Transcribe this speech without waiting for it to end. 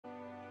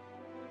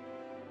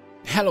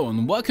Hello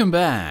and welcome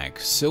back.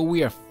 So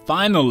we are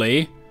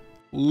finally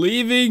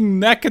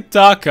leaving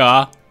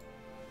Nekataka.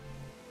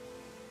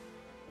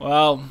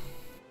 Well,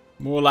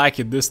 more like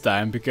it this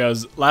time,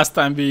 because last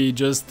time we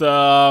just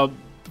fought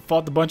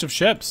a bunch of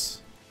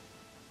ships.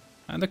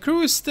 And the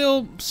crew is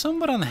still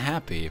somewhat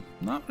unhappy.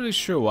 Not really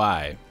sure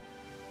why.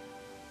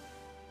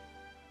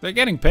 They're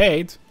getting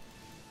paid.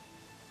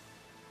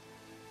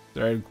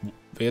 They're a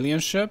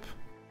Valiant ship.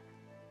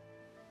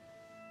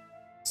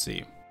 Let's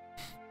see.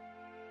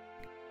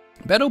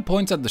 Beto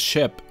points at the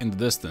ship in the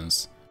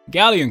distance.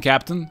 Galleon,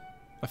 Captain.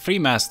 A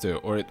freemaster,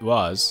 or it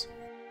was.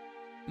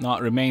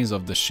 Not remains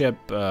of the ship,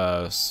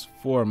 4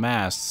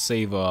 masts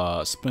save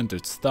a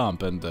splintered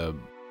stump, and the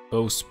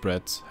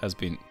bowsprit has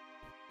been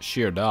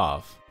sheared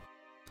off.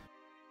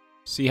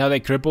 See how they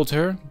crippled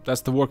her?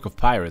 That's the work of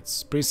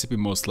pirates, principally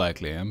most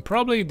likely, and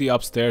probably the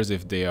upstairs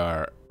if they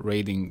are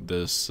raiding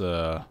this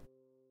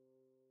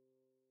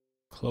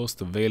close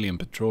to Valiant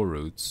patrol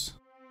routes.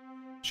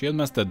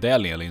 Shieldmaster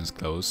Dalian is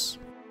close.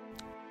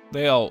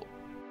 They'll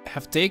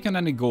have taken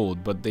any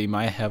gold, but they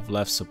might have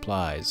left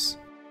supplies.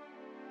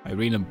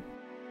 Irena's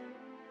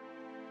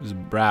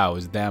brow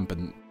is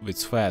dampened with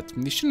sweat.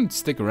 They shouldn't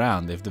stick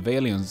around. If the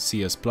Valians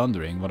see us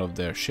plundering one of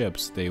their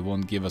ships, they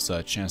won't give us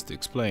a chance to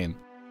explain.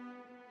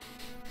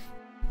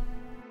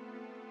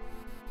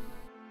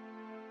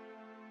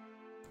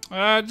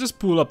 Just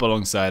pull up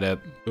alongside it.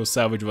 We'll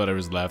salvage whatever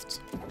is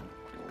left.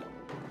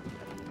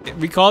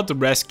 We call it the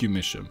rescue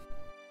mission.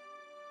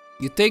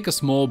 You take a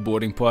small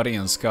boarding party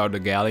and scour the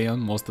galleon.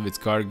 Most of its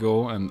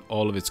cargo and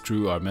all of its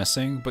crew are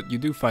missing, but you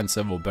do find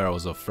several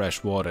barrels of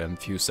fresh water and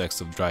a few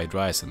sacks of dried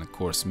rice and a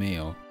coarse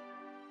meal.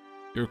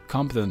 Your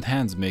competent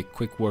hands make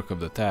quick work of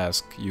the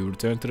task. You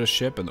return to the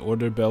ship and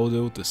order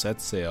Beldo to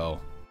set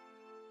sail.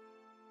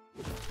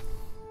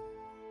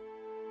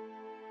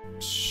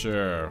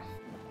 Sure.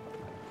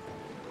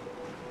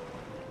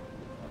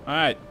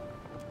 Alright.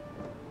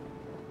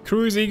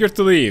 Crew is eager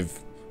to leave.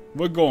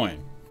 We're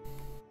going.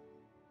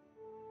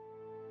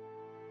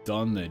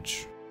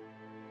 Dunnage.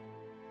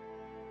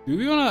 Do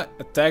we wanna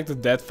attack the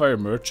Deadfire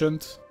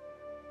merchant?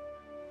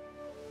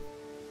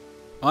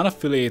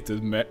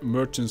 Unaffiliated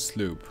merchant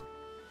sloop.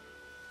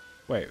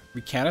 Wait,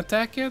 we can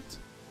attack it?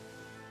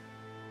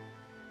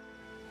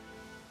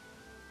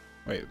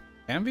 Wait,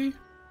 can we?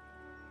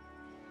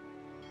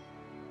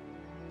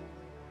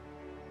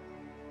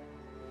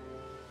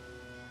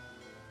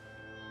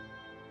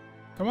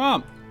 Come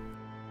on!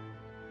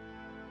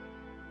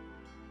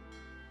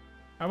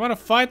 I wanna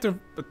fight a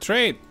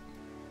trade.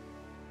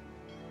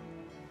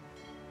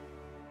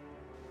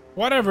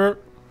 Whatever.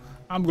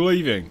 I'm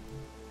leaving.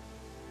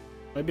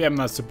 Maybe I'm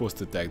not supposed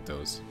to attack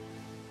those.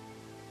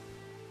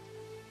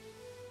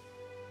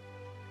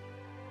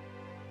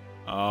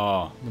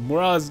 Oh, the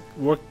morale is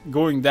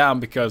going down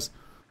because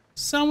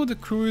some of the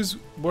crew is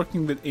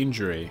working with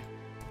injury.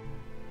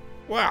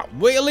 Wow,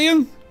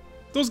 Valiant?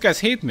 Those guys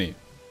hate me.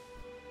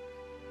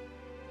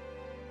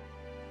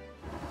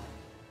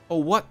 Oh,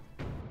 what?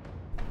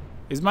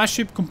 Is my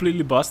ship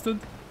completely busted?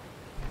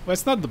 Well,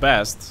 it's not the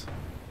best.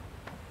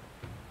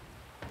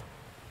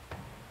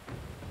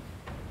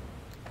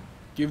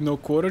 Give no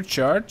quarter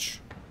charge.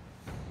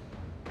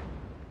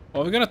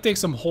 Oh, we're gonna take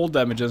some hull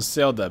damage and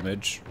sail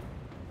damage.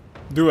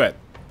 Do it.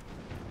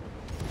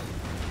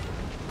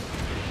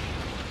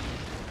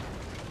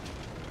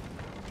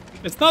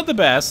 It's not the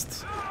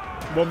best,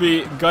 but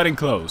we got in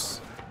close.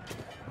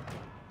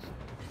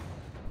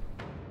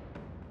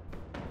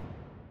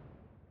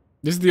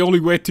 This is the only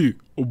way to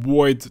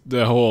avoid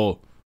the whole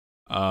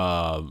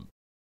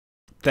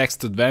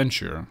text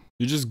adventure.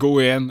 You just go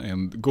in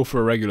and go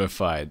for a regular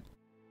fight.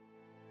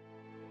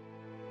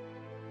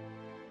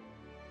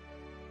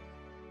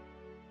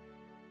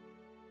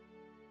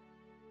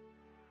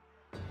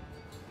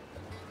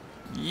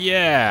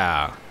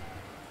 Yeah.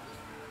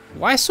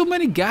 Why so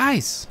many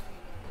guys?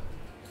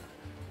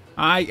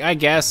 I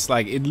guess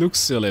like it looks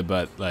silly,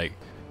 but like,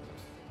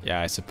 yeah,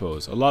 I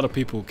suppose a lot of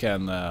people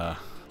can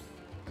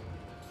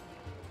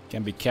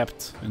be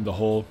kept in the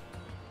hole.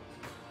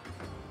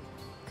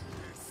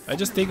 I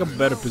just take a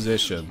better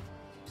position.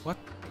 What?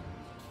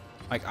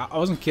 Like, I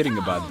wasn't kidding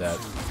about that.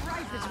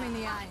 Right between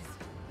the eyes.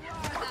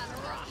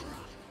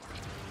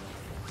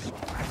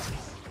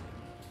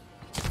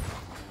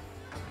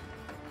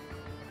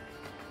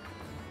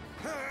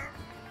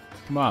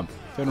 Come on,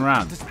 turn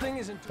around. This thing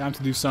isn't Time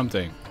to do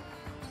something.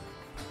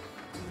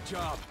 good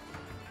job.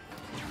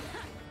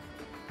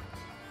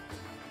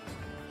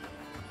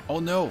 Oh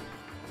no.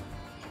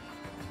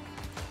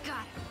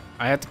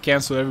 I had to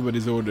cancel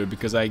everybody's order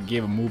because I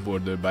gave a move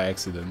order by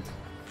accident.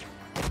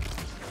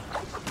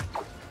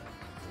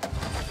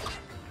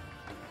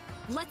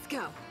 Let's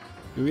go.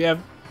 Do we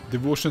have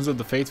Devotions of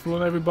the Faithful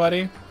on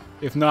everybody?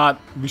 If not,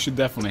 we should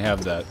definitely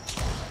have that.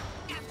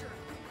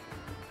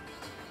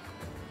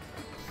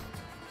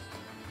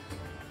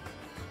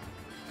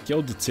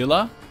 Kill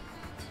Dizilla?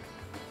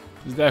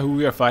 Is that who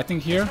we are fighting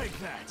here?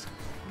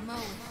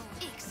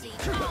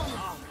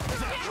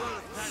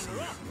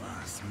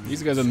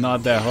 These guys are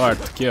not that hard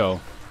to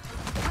kill.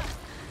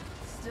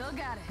 Still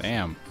got it.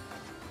 Damn.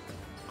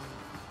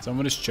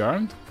 Someone is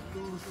charmed?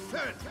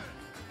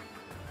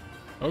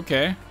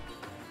 Okay.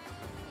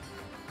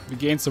 We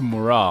gained some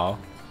morale.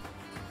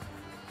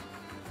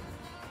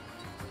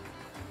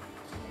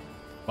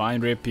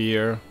 Fine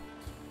rapier.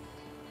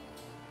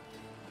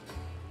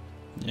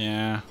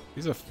 Yeah,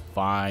 these are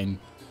fine.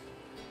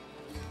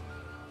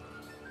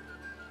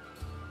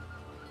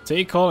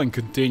 Take all and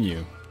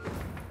continue.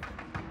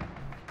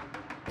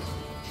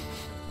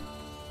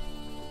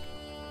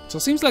 So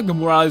it seems like the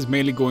morale is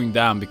mainly going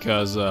down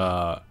because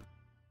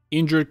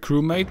injured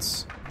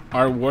crewmates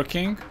are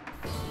working.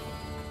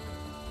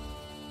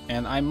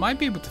 And I might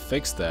be able to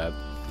fix that.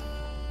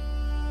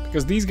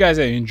 Because these guys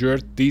are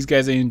injured, these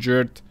guys are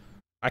injured.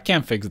 I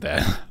can't fix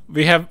that.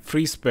 We have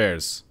 3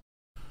 spares.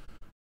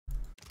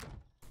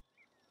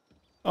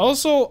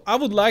 Also, I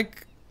would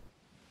like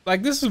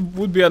this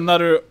would be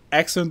another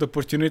excellent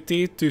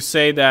opportunity to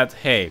say that,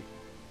 hey,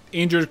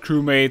 injured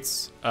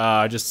crewmates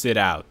just sit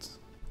out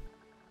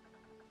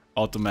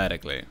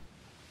automatically.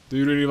 Do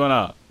you really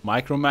wanna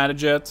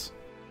micromanage it?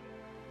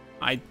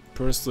 I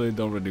personally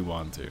don't really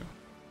want to.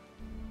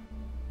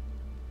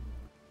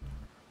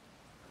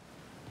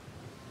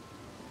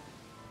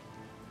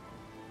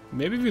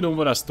 Maybe we don't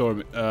wanna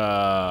storm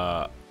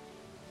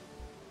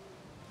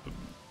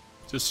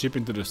just ship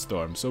into the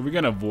storm, so we're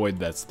gonna avoid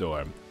that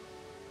storm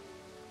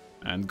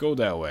and go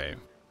that way.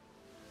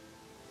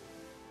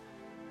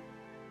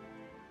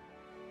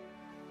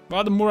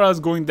 Well, the morale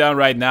is going down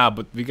right now,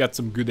 but we got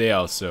some good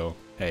ale, so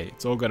hey,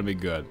 it's all gonna be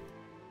good.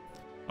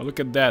 Oh, look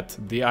at that,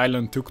 the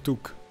island Tuk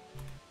Tuk.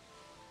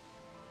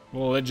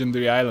 What a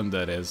legendary island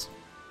that is.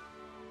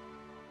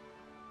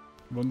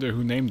 Wonder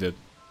who named it.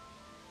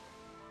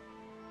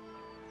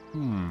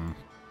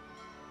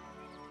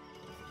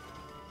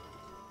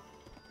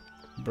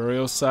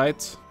 Burial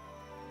site.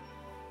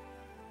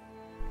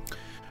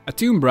 A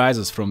tomb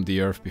rises from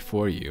the earth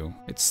before you.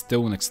 Its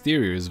stone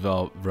exterior is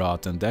well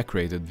wrought and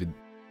decorated with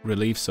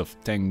reliefs of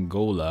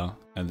Tengola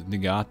and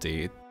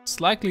Nigati.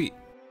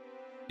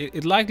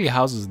 It likely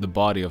houses the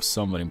body of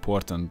someone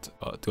important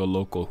to a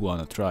local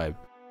Huana tribe.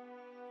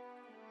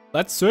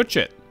 Let's search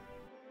it.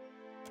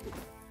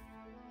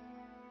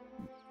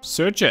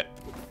 Search it.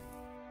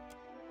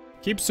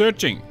 Keep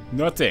searching.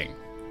 Nothing.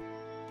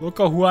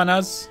 Local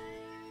Huanas.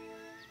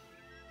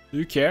 Do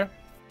you care?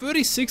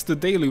 36 the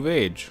daily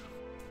wage.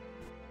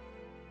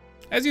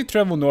 As you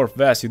travel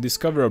northwest, you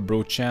discover a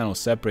broad channel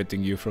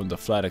separating you from the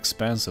flat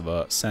expanse of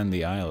a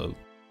sandy island.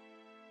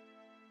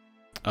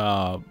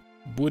 A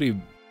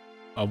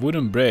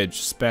wooden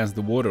bridge spans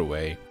the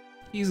waterway,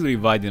 easily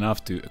wide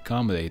enough to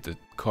accommodate a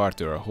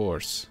cart or a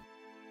horse.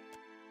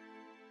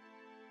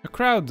 A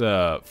crowd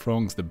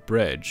throngs the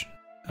bridge,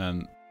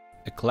 an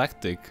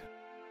eclectic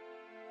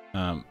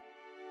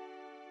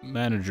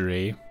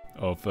menagerie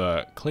of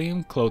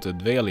clean-clothed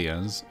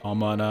Valians,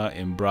 Almana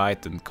in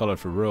bright and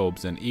colorful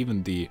robes, and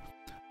even the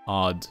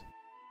odd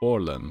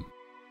Orlan.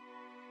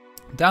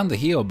 Down the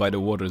hill by the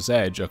water's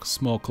edge, a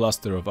small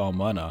cluster of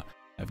Almana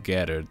have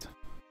gathered.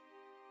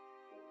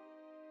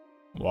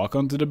 Walk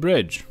onto the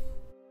bridge.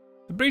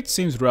 The bridge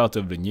seems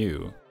relatively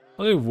new,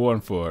 a little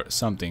worn for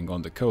something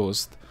on the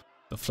coast.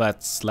 The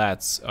flat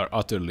slats are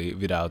utterly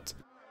without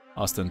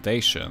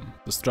ostentation,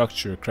 the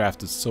structure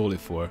crafted solely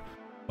for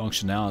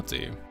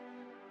functionality.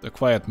 The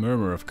quiet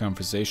murmur of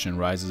conversation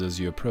rises as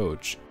you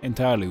approach,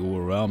 entirely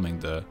overwhelming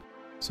the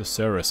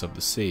susurrus of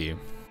the sea.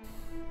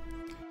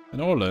 An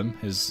Orlan,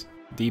 his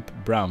deep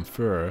brown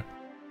fur,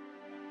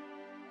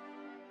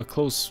 a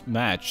close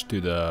match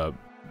to the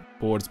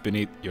boards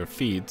beneath your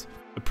feet,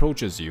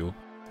 approaches you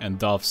and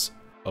doffs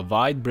a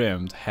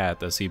wide-brimmed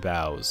hat as he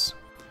bows.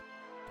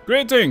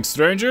 Greetings,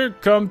 stranger!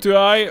 Come to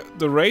eye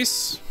the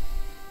race?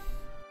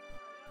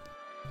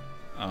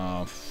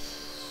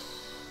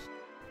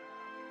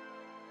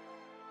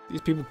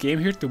 These people came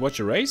here to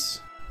watch a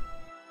race?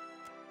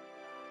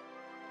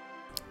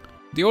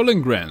 The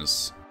Orlan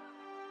grins.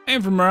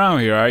 Ain't from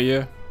around here, are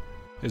you?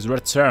 His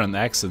red Saran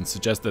accent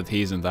suggests that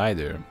he isn't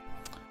either.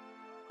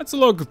 That's a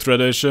local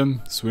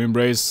tradition. Swim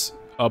race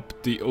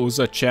up the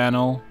Oza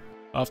channel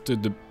after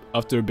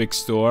a big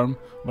storm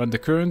when the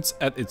current's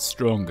at its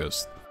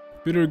strongest.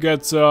 Peter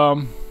gets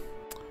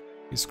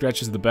he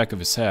scratches the back of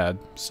his head,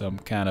 some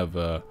kind of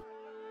a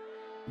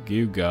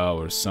gewgaw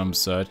or some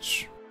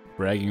such.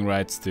 Bragging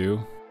rights too.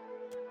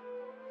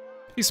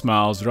 He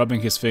smiles, rubbing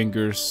his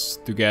fingers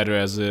together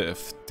as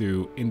if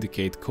to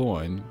indicate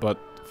coin, but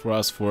for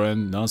us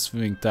foreign,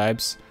 non-swimming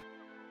types,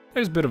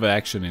 there's a bit of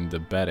action in the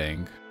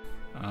betting.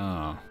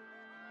 Ah.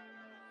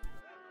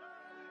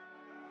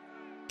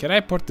 Can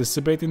I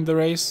participate in the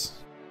race?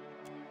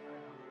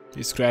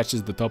 He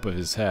scratches the top of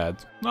his head.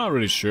 Not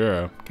really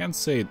sure. Can't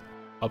say it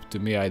up to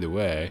me either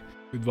way.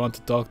 We'd want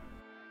to talk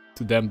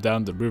to them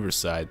down the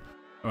riverside.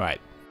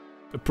 Alright.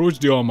 Approach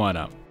the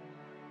Almana.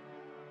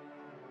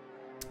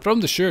 From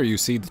the shore you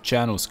see the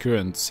channel's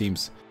current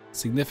seems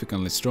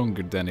significantly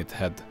stronger than it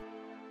had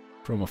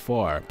from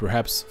afar,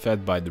 perhaps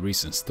fed by the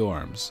recent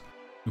storms.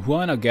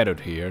 Huana gathered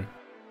here,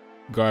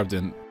 garbed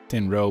in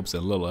thin robes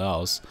and little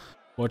else,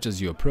 watch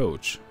as you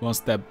approach. One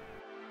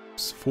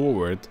steps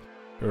forward,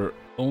 her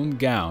own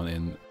gown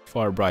in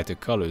far brighter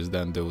colors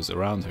than those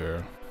around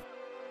her.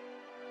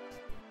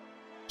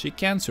 She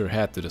cants her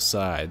head to the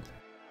side.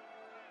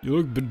 You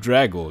look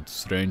bedraggled,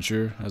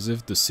 stranger, as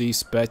if the sea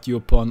spat you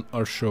upon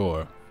our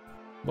shore.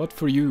 What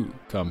for you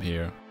come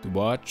here? To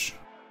watch?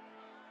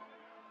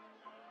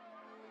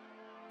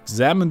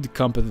 Examine the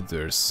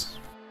competitors.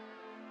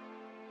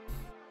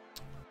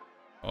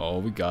 Oh,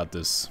 we got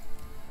this.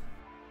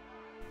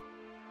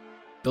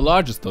 The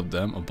largest of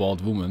them, a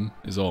bald woman,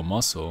 is all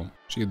muscle.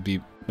 She could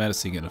be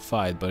menacing in a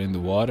fight, but in the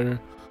water,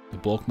 the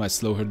bulk might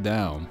slow her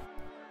down.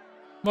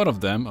 One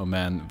of them, a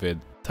man with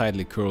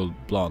tightly curled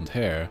blonde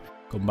hair,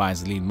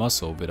 combines lean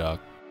muscle with a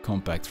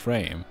compact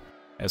frame.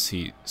 As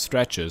he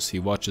stretches, he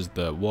watches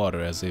the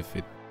water as if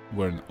it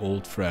were an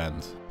old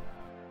friend.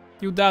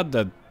 You doubt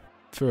that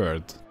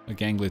third, a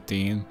gangly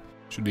teen,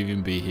 should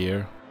even be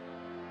here.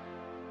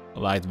 A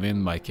light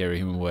wind might carry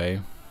him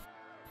away.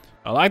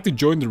 I'd like to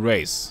join the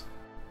race.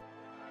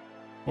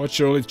 What's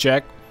your only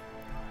check?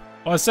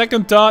 On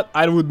second thought,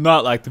 I would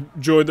not like to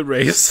join the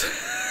race.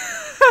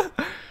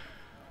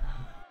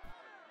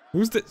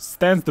 Who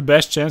stands the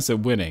best chance at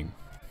winning?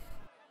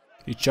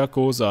 He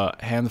chuckles, a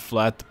hand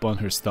flat upon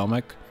her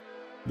stomach.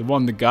 The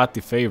one that got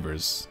the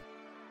favors.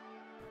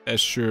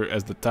 As sure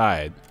as the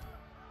tide.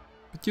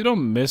 But you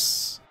don't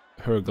miss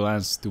her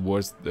glance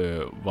towards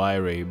the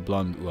wiry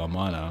blonde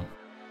Uamana.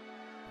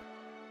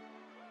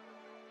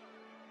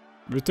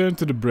 Return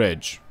to the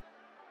bridge.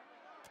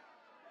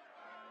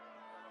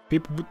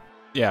 People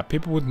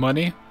with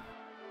money.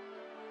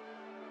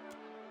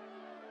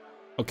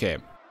 Okay.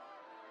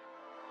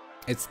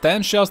 It's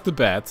 10 shells to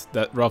bet,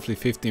 that roughly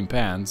 15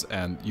 pans,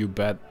 and you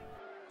bet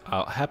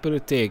I'll happily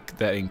take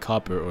that in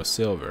copper or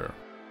silver.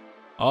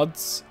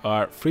 Odds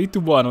are 3 to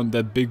 1 on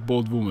that big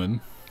bold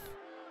woman.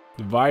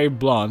 The wiry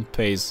blonde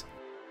pays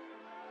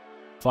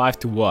 5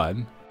 to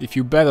 1. If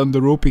you bet on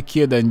the ropey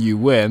kid and you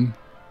win,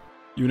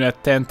 you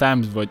net 10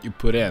 times what you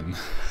put in.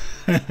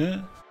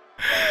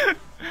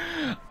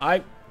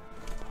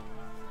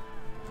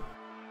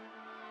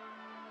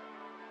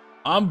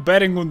 I'm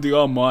betting on the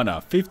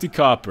Almana, 50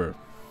 copper.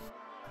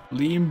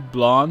 Lean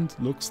blonde,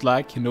 looks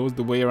like he knows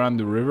the way around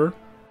the river.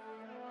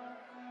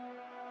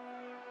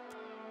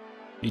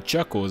 He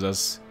chuckles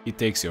as he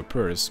takes your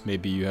purse.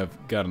 Maybe you have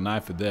got an eye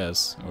for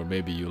this, or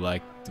maybe you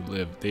like to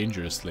live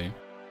dangerously.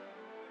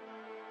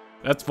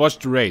 Let's watch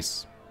the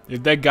race.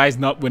 If that guy's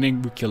not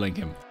winning, we're killing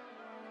him.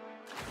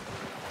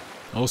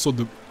 Also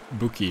the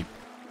bookie.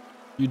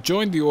 You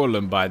join the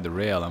Orlan by the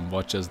rail and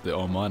watch as the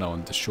Almana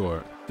on the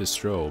shore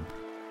disrobe.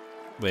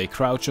 They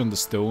crouch on the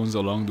stones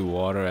along the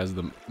water as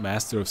the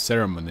master of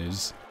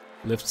ceremonies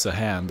lifts a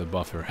hand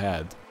above her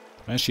head.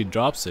 When she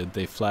drops it,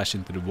 they flash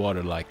into the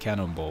water like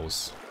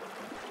cannonballs.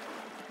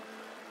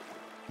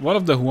 One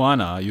of the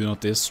Huana, you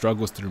notice,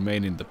 struggles to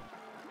remain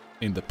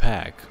in the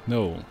pack.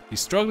 No,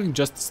 he's struggling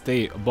just to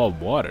stay above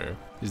water.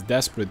 His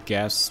desperate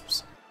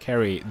gasps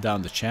carry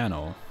down the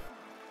channel.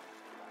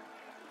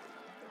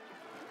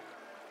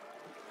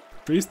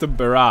 Priest of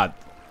Berat,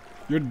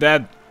 you're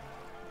dead.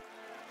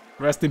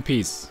 Rest in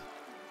peace.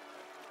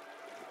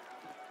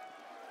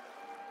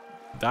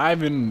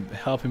 Dive in and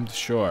help him to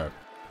shore.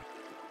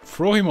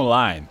 Throw him a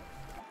line.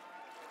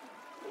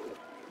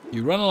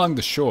 You run along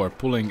the shore,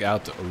 pulling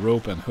out a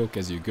rope and hook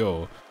as you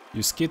go.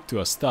 You skid to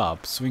a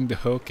stop, swing the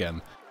hook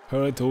and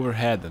hurl it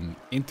overhead and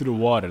into the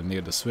water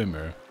near the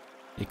swimmer.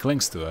 He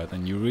clings to it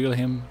and you reel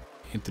him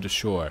into the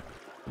shore.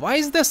 Why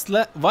is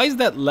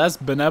that less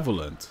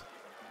benevolent?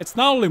 It's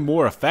not only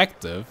more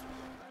effective,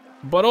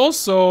 but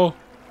also,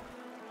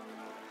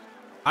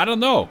 I don't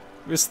know,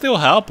 we're still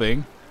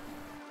helping.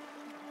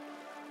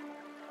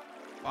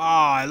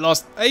 Ah,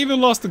 I even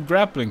lost the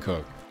grappling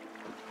hook.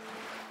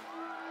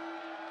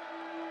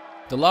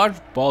 The large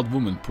bald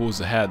woman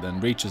pulls ahead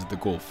and reaches the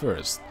goal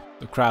first.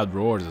 The crowd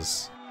roars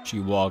as she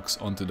walks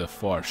onto the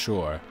far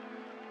shore.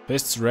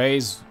 Fists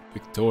raised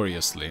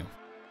victoriously.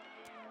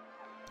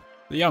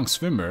 The young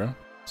swimmer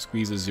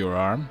squeezes your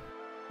arm.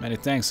 Many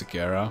thanks,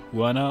 Akira.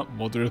 Juana,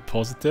 moderate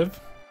positive.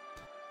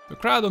 The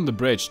crowd on the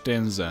bridge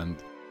thins and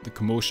the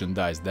commotion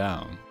dies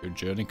down. Your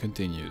journey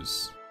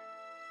continues.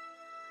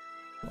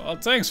 Well,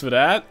 thanks for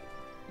that.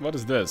 What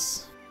is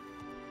this?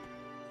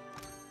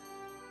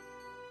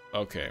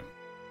 Okay.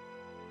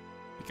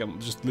 You can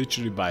just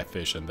literally buy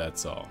fish and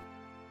that's all.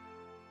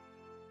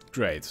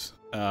 Great.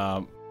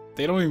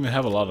 They don't even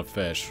have a lot of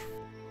fish.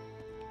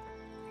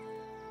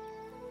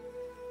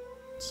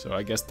 So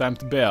I guess time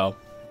to bail.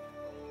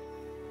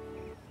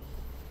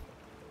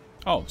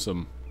 Oh,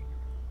 some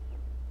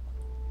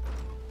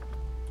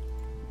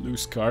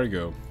loose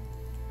cargo.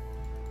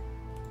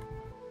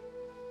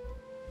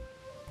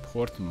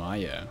 Port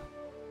Maya.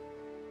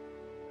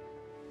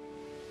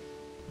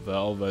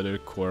 Valvetter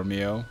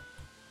Cormio.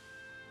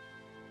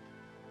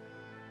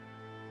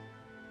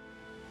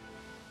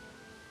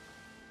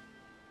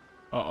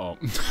 Uh-oh.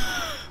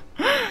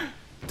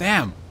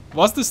 Damn!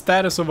 What's the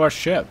status of our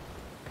ship?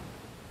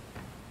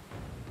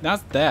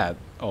 Not that.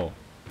 Oh.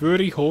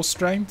 30 hull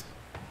strength?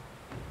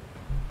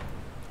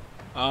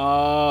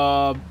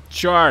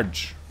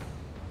 Charge.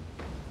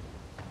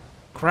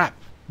 Crap.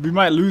 we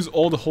might lose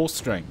all the whole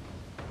strength.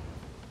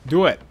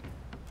 Do it.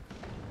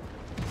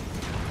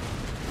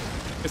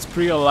 It's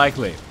pretty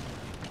unlikely.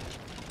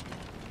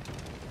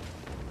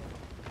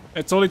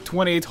 It's only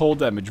 28 hull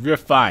damage. We're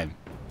fine.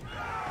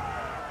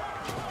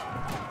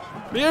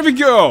 There we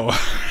go.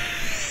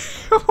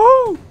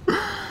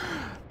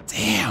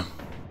 Damn.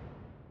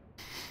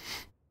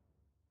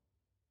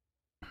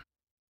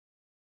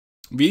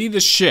 We need a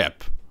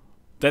ship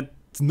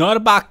that's not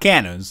about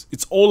cannons.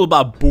 It's all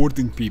about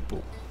boarding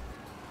people.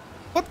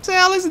 What the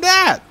hell is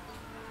that?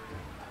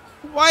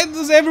 Why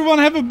does everyone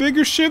have a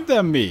bigger ship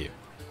than me?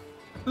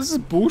 This is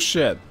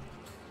bullshit.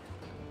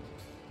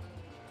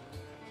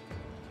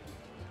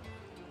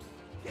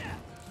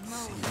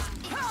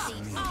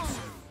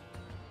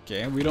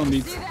 Okay, we don't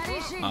need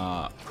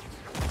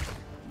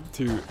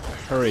to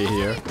hurry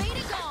here.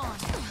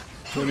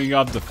 Turning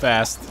up the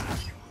fast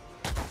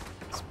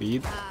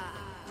speed.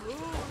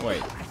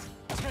 Wait.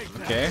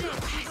 Okay.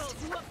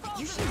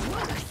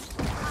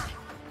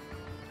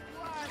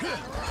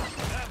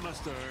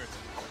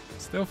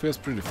 Still feels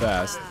pretty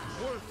fast.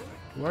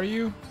 Who are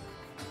you?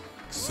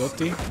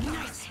 Soti?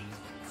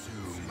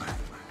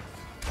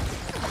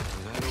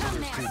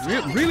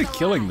 Really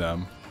killing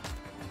them.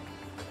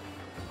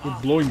 We're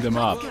blowing them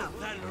up.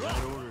 That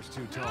order's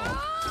too tall.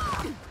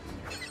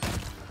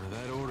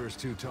 That order's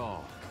too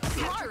tall.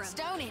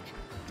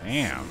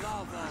 Damn.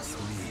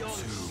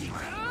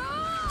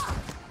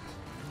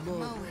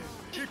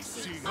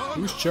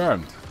 Who's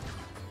charmed?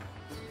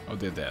 Oh,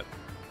 did that.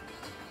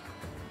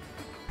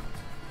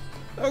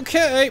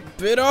 Okay,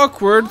 bit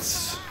awkward.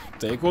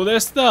 Take all their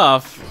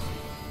stuff.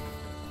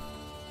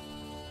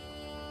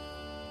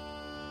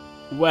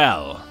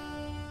 Well,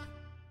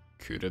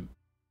 could've.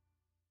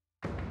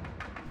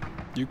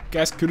 You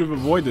guys could have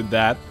avoided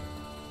that.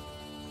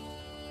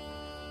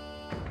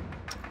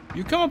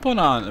 You come upon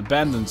an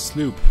abandoned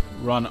sloop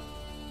run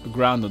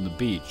aground on the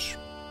beach.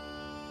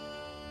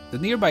 The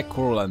nearby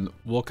coral and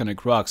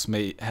volcanic rocks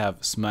may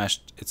have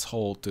smashed its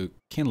hull to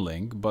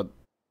kindling, but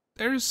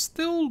there's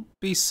still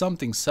be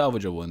something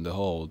salvageable in the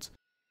hold.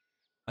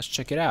 Let's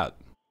check it out.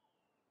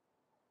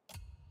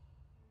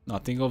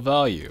 Nothing of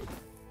value.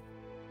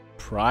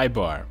 Pry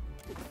bar.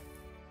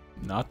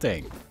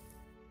 Nothing.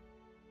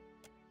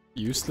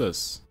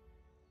 Useless.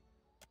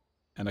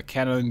 And a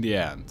cannon in the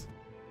end.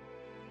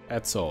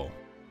 That's all.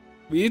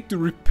 We need to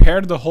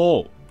repair the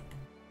hull.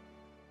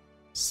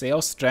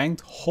 Sail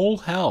strength, hull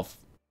health.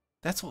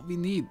 That's what we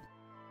need.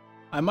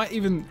 I might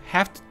even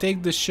have to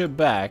take the ship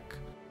back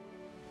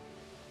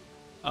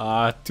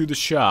to the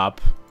shop.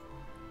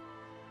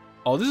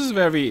 Oh, this is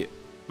where we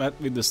met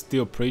with the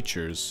steel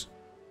preachers.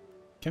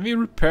 Can we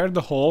repair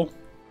the hull?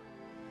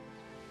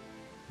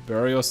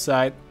 Burial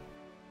site.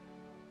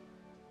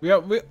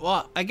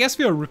 Well, I guess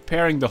we are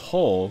repairing the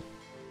hull.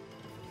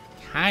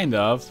 Kind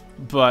of,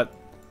 but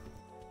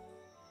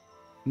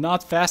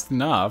not fast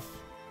enough.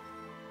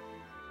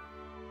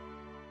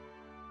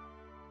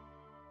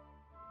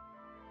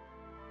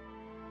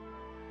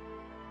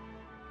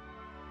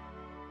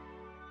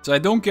 So I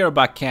don't care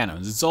about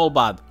cannons, it's all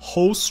about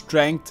hull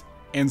strength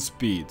and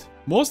speed.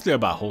 Mostly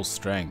about hull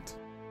strength.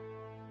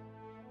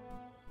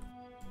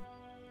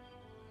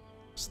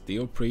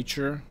 Steel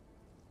Preacher.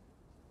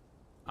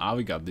 Ah,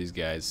 we got these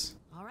guys.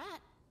 All right.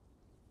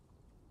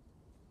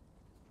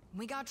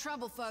 We got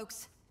trouble,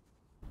 folks.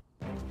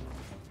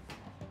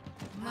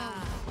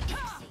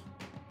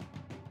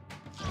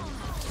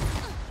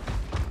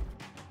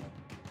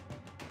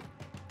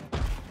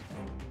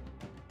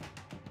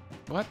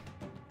 What?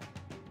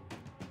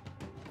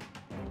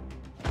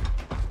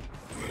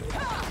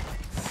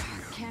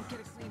 Can't get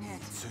a clean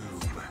hit.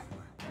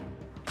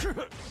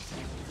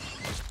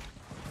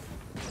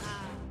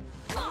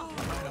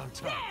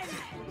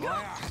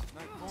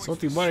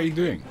 Soti, what are you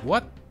doing?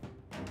 What?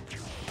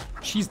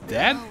 She's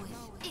dead?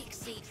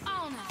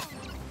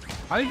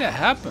 How did that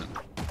happen?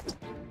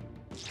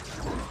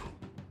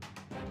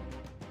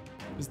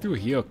 Let's do a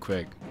heal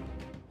quick.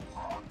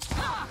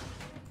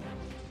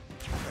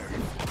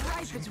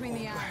 Right between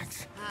the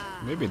eyes.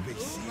 Maybe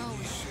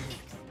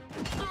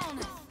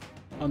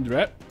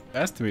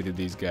underestimated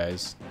these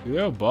guys. Do they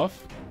have a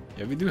buff?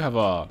 Yeah, we do have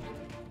a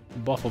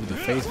buff of the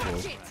faithful.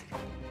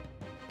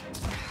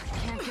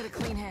 Can't get a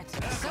clean hit.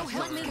 So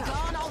help me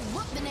God, I'll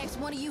whoop the next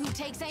one of you who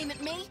takes aim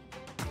at me.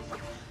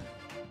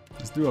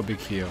 Let's do a big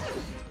heal.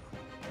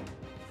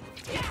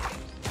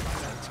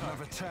 Time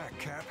of attack,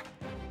 Cap.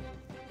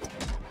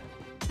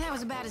 That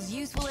was about as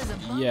useful as a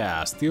bump.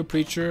 Yeah, Steel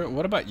Preacher.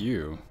 What about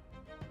you?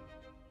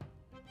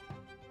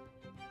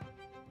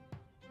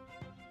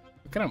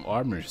 What kind of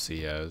armor does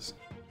he has?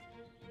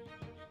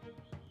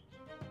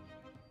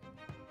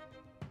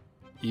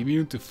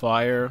 Immune to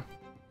fire.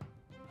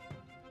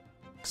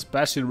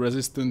 Especially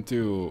resistant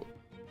to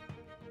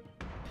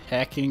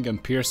hacking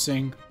and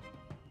piercing.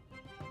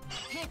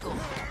 Pickle.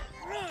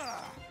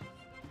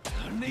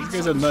 These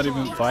guys are not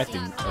even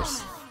fighting.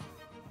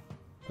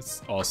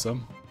 That's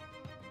awesome.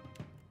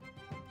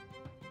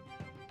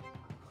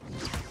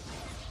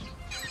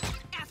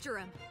 After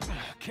him.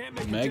 Can't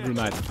make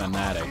Magnite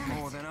Fanatic.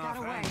 more than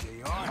off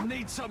Andy, are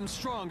Need something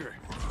stronger.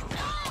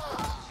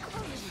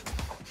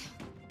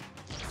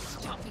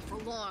 Stop me for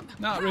long.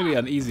 Not really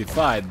an easy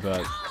fight,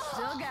 but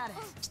Still got it.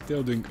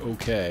 still doing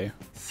okay.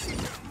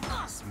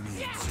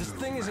 This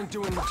thing isn't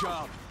doing the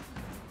job.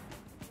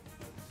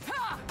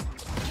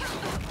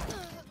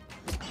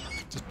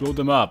 Just blow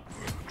them up.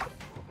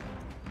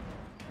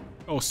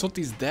 Oh,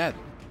 Soti's dead.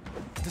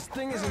 This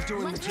thing isn't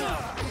doing the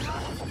job.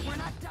 We're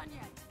not done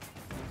yet.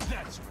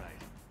 That's right.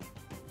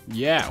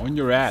 Yeah, on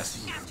your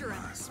ass. After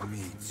him. Me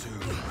too.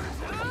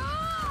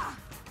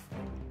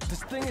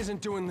 This thing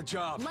isn't doing the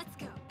job. Let's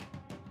go.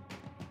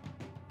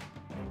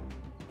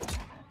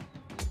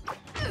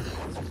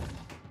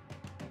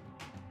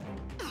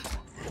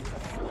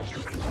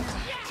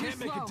 Can't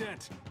make a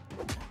dent.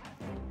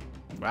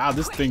 Wow,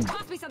 this thing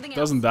Toss me something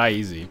doesn't die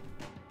easy.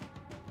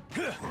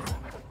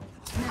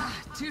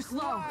 Too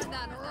slow.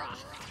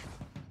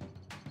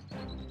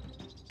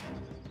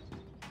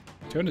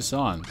 Turn this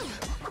on.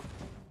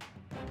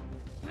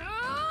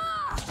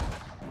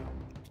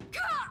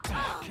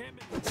 Can't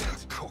make a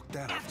dent. Cook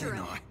that up, After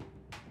him.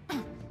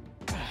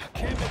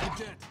 Can't make a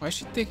dent. Why is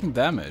she taking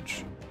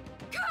damage?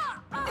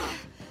 Better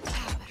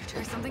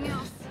try something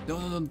else. No,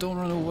 no, no, don't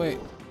run away.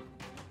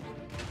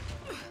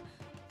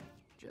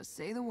 Just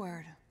say the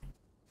word.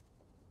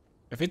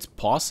 If it's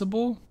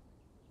possible.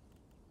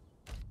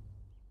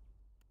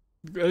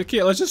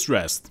 Okay, let's just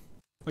rest.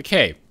 Like,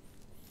 hey.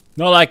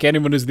 Not like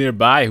anyone is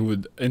nearby who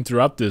would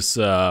interrupt this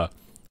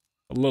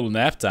little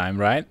nap time,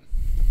 right?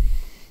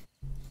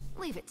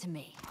 Leave it to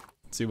me.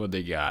 Let's see what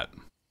they got.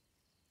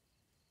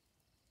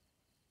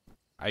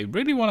 I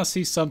really want to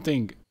see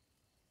something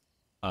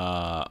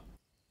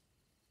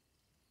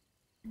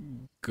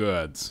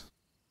good.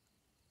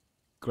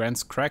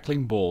 Grants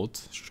crackling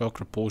bolt, shock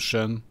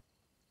repulsion,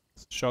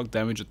 shock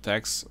damage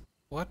attacks.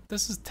 What?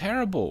 This is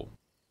terrible.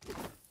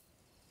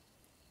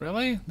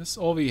 Really? This is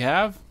all we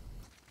have?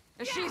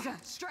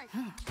 Ashiza, strike.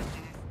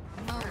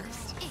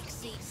 Most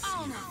exceeds.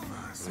 Oh no.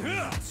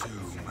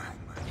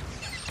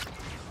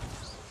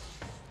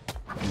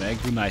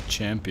 Mega Knight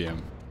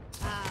Champion.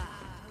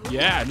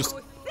 Yeah, just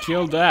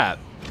kill that.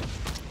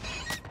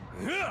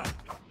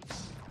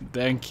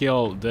 Then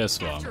kill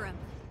this one. After him.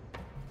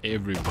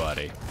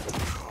 Everybody.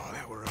 Oh,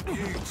 that were a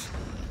beaut.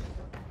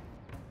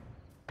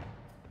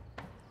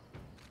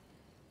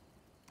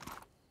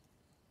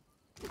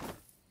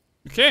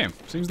 Okay,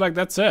 seems like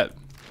that's it.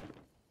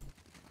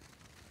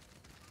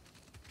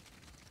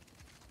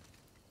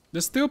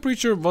 The Steel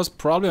Preacher was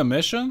probably a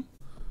mission.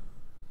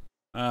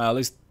 At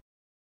least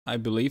I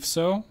believe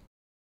so.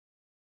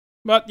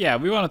 But yeah,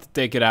 we wanted to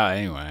take it out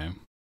anyway.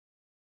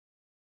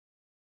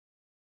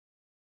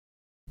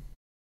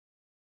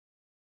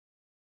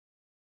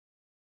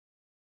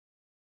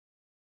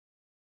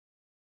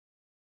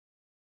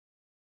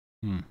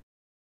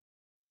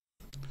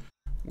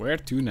 Where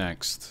to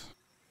next?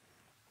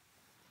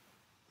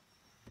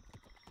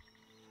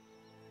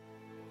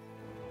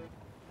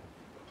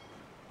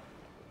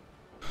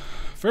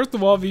 First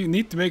of all, we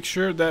need to make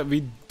sure that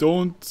we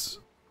don't...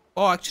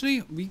 Oh,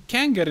 actually, we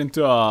can get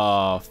into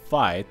a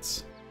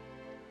fight.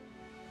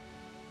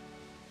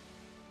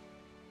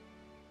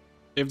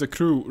 If the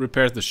crew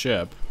repairs the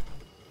ship.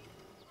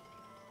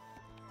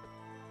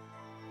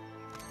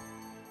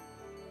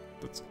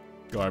 That's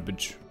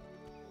garbage.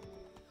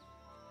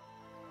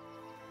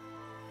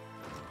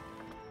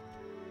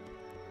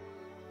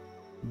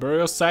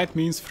 Burial site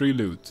means free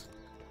loot.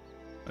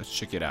 Let's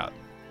check it out.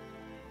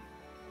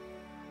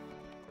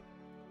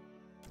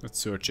 Let's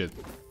search it.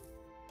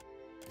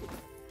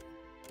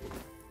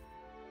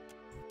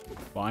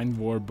 Find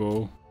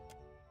warbow.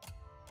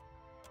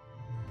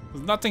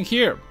 There's nothing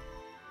here.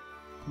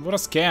 What a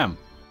scam.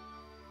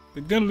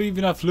 They didn't leave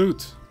enough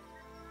loot.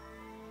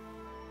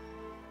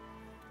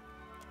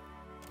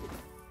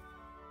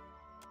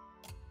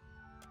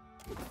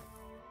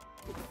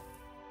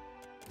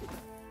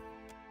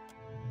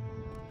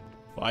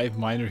 Five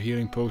minor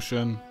healing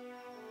potion.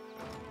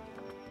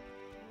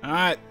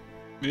 Alright.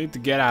 We need to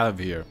get out of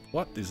here.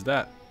 What is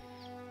that?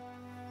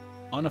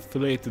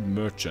 Unaffiliated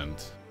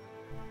merchant.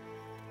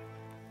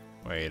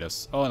 Wait,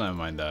 oh, never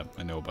mind that.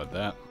 I know about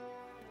that.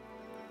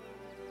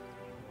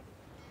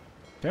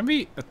 Can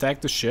we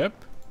attack the ship?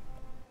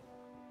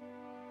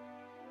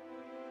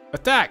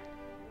 Attack!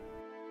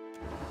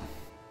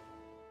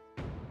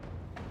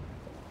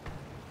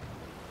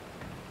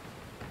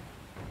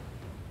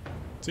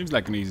 Seems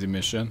like an easy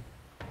mission.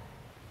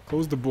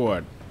 Close the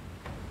board.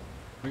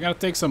 We're gonna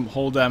take some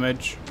hull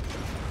damage.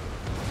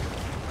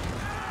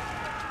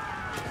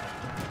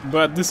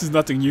 But this is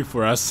nothing new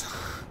for us.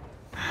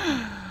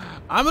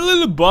 I'm a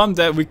little bummed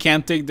that we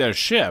can't take their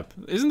ship.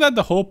 Isn't that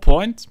the whole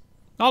point?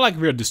 Not like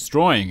we're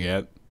destroying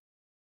it.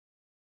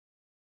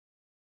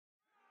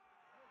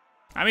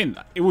 I mean,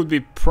 it would be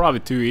probably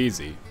too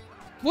easy.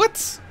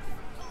 What?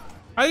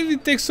 How did he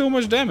take so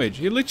much damage?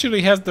 He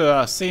literally has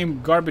the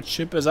same garbage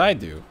ship as I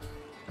do.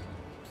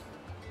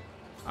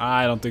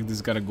 I don't think this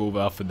is gonna go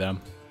well for them.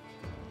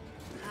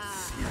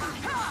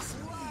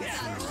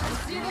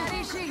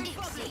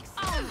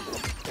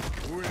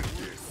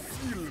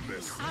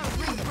 this. I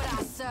reap what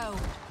I sow.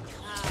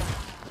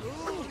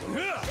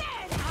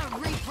 I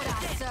reap what I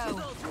sow.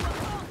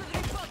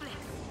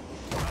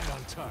 Right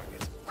on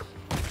target.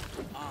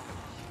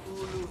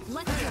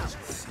 Let's go.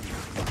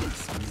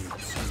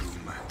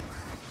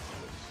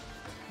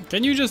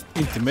 Can you just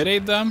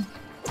intimidate them?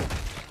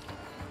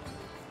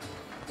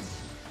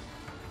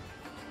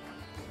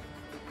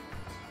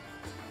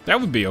 That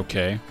would be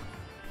okay.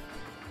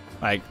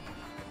 Like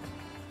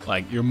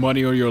your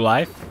money or your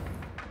life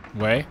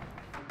way.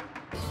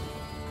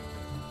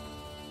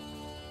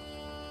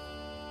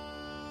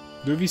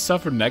 Do we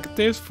suffer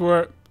negatives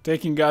for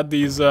taking out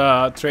these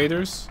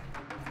traders?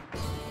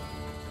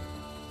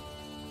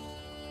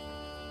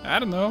 I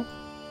don't know.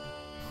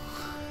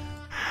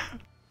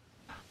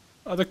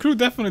 The crew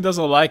definitely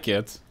doesn't like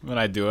it when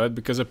I do it,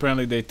 because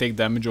apparently they take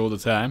damage all the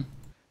time.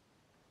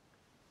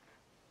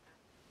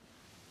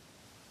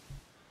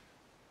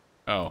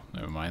 Oh,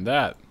 never mind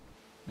that.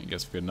 I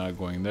guess we're not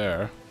going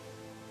there.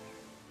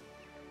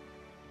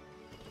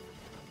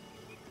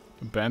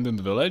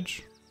 Abandoned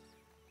village?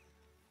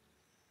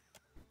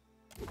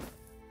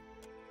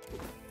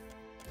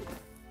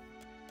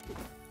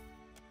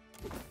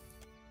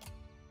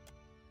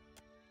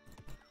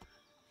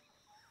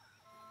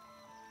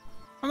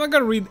 I'm not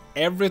gonna read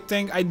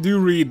everything. I do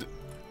read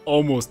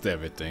almost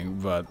everything,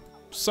 but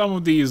some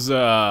of these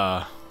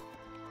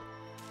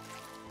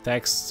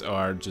texts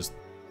are just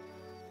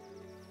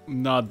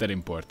not that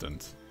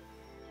important.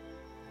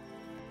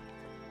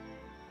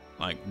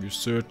 Like, you're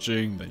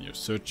searching, then you're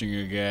searching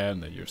again,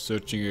 then you're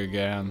searching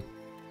again.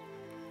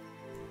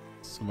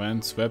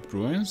 Swept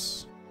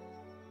ruins?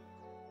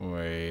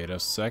 Wait a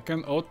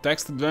second. Oh,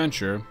 text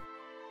adventure.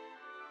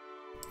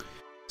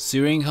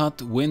 Searing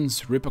hot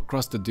winds rip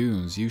across the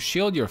dunes. You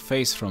shield your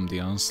face from the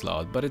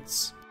onslaught, but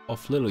it's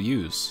of little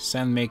use.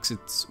 Sand makes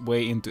its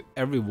way into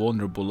every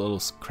vulnerable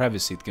little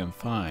crevice it can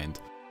find.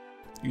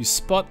 You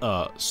spot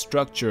a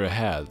structure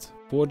ahead.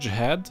 Forge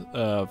ahead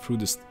through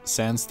the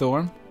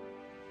sandstorm.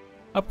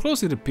 Up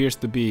close it appears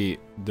to be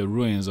the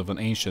ruins of an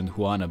ancient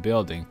Huana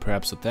building,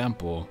 perhaps a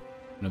temple.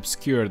 An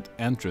obscured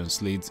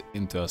entrance leads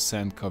into a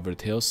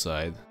sand-covered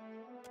hillside.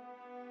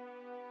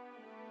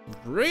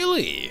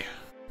 Really?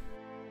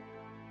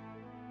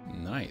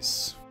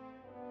 Nice.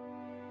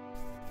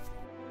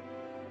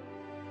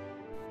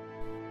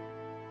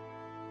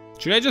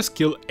 Should I just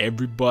kill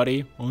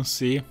everybody on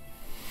sea?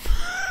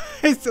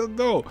 I don't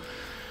know.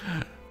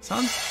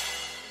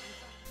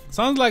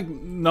 Sounds like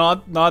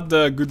not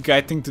the good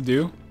guy thing to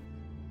do.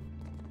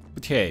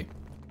 But hey.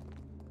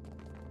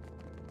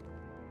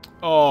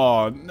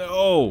 Oh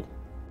no.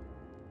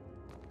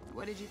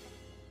 What did you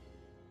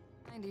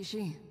find,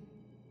 Ishi?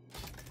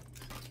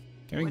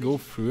 Can we go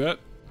through it?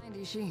 Find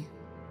Ishi.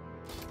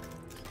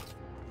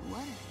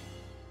 What?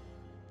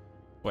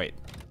 Wait.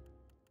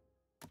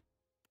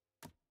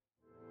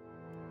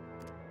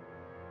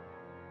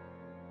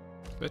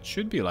 That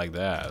should be like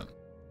that.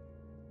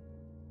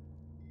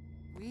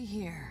 We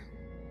here.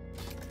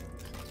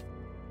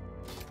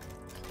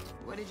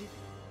 What did you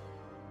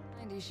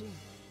find, Ishi?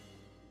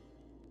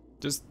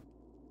 Just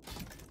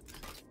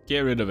get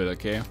rid of it,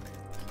 okay?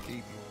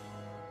 Keep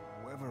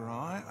your weather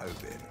eye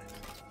open.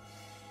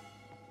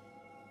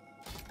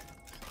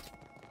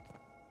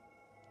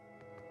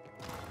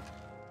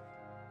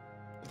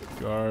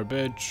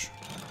 Garbage.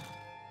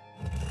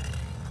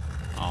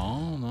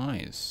 Oh,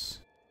 nice.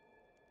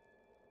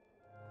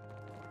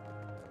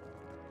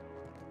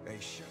 Hey,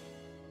 shut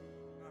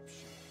up,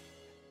 shooter.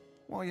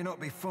 Why you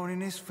not be finding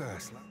this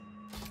first, love?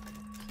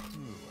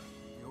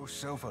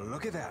 Yourself a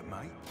look at that,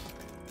 mate.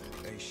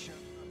 Hey, shut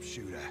up,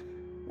 shooter.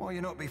 Why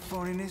you not be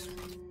finding this?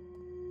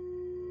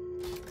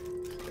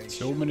 Hey,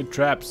 So many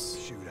traps.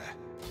 Shooter.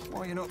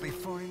 Why you not be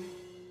finding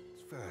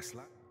this first,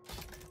 love?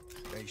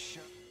 Hey,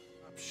 shut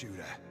up,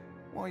 shooter.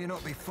 Why you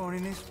not be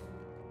finding this?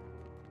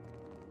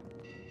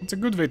 It's a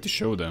good way to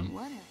show them.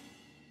 What?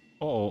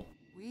 Uh-oh.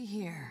 We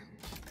here.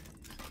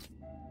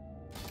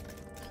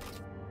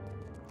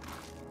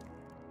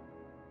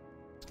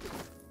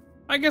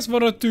 I guess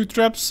 1 or 2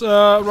 traps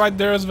right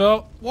there as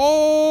well.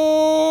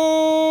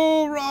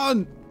 Whoa!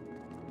 Run!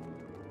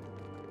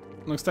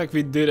 Looks like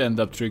we did end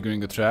up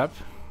triggering a trap.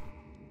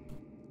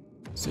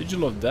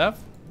 Sigil of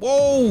Death?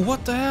 Whoa!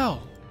 What the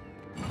hell?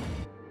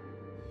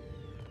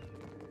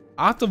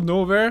 Out of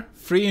nowhere,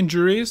 3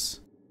 injuries.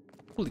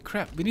 Holy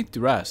crap, we need to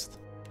rest.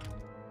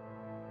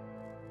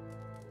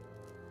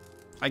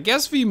 I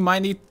guess we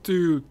might need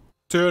to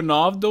turn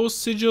off those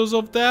Sigils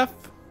of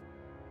Death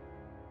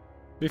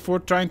before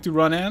trying to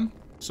run in.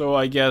 So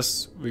I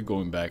guess we're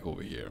going back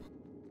over here.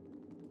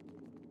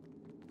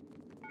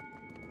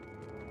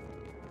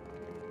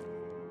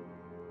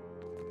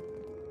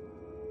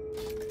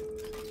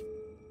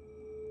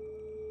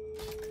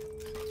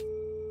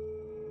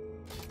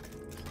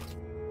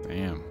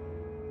 Damn.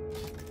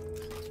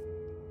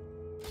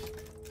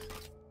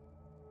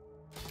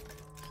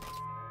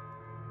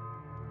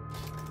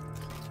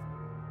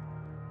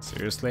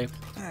 Seriously?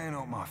 Ain't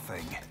not my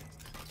thing.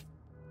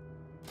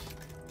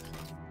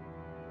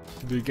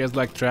 Do you guys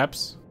like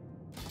traps?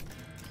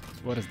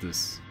 What is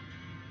this?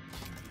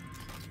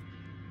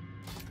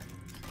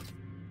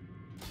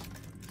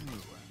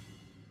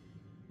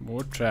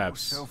 More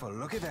traps. Yourself a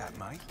look at that,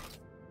 mate.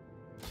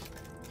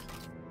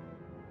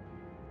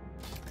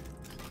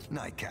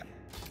 Nightcap.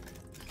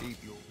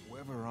 Keep your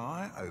weather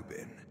eye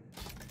open.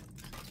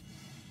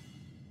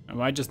 I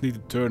might just need to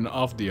turn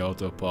off the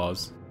auto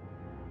pause.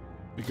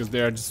 Because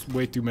there are just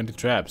way too many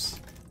traps.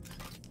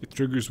 It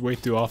triggers way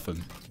too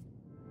often.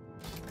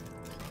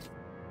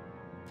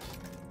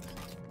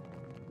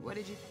 What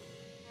did you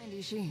find,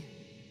 Ishi?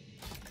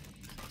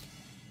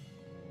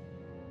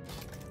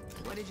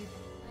 What did you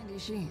find,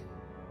 Ishi?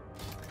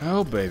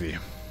 Oh, baby.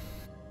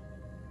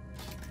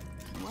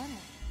 What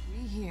are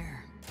we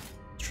here?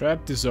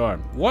 Trap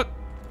disarm. What?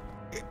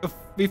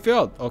 We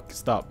failed. Okay,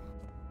 stop.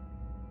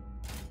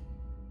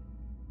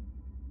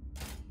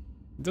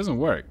 It doesn't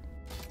work.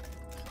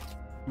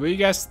 Will you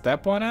guys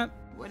step on it?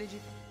 What did you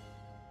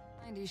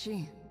find,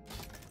 Ishi?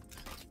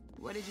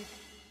 What did you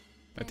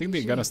I think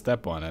they're gonna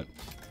step on it.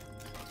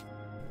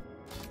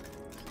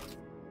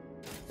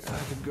 I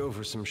could go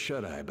for some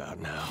shut-eye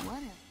about now.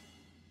 What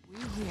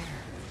are we here?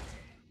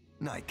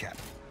 Nightcap.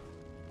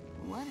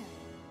 What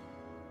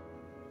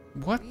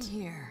are What? we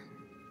here?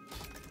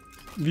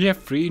 We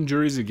have 3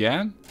 injuries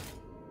again?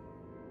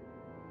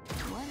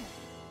 What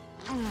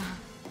are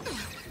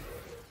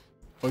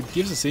Oh, it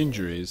gives us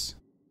injuries.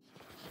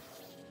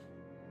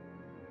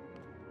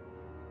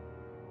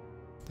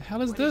 The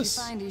hell is what this?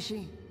 did you find,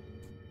 Ishi?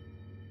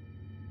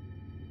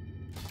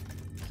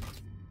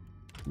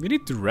 We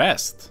need to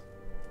rest.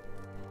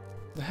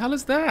 The hell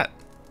is that?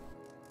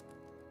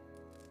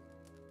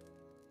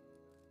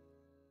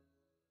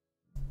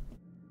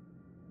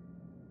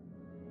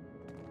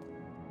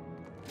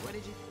 What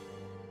did you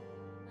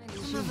find,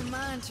 I'm Ishi? of a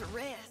mind to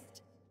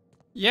rest.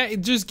 Yeah,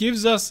 it just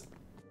gives us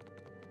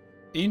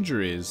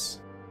injuries.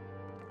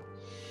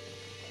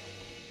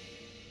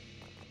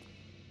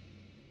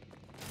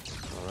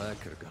 Well, that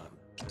could have gone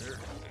better.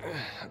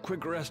 A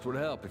quick rest would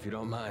help if you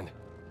don't mind.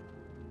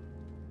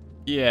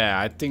 Yeah,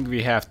 I think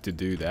we have to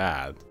do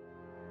that.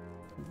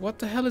 What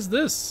the hell is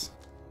this?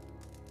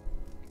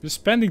 We're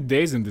spending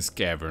days in this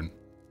cavern.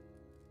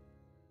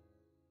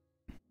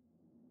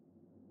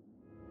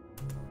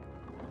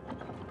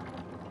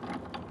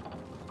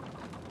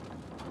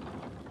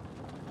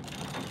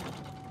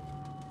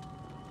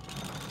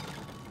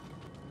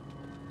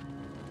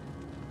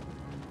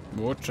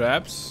 More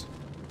traps.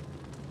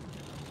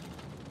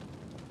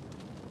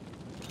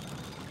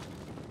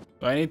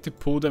 Do I need to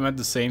pull them at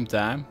the same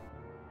time?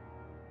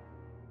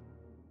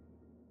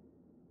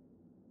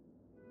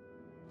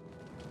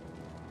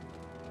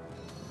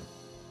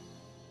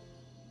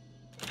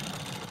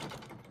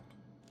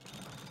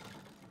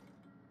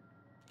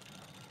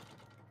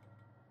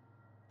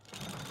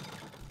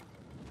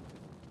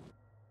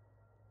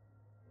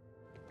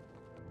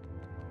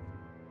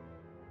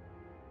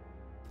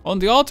 On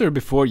the altar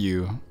before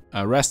you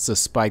rests a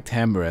spiked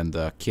hammer and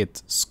a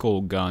kit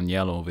skull gone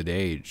yellow with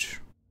age.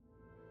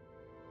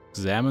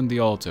 Examine the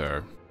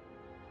altar.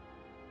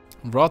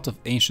 Wrought of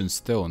ancient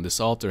stone, this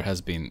altar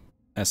has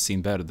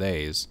seen better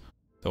days,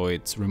 though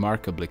it's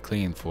remarkably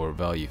clean for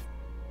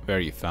where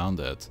you found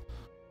it.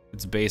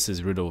 Its base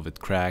is riddled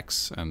with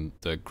cracks, and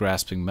the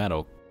grasping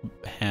metal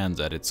hands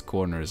at its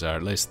corners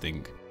are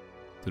listing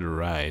to the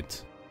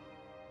right.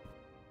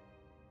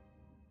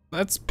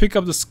 Let's pick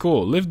up the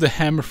skull. Lift the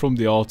hammer from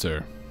the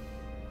altar.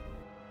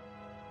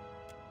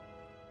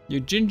 You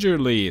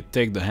gingerly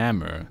take the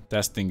hammer,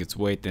 testing its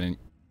weight in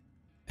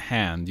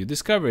hand. You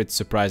discover it's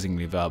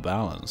surprisingly well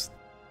balanced.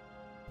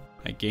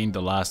 I gained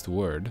the last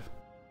word.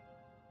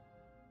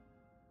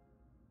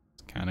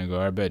 It's kinda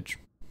garbage.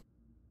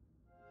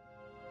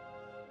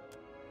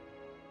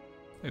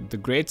 The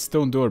great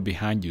stone door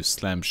behind you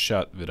slams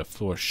shut with a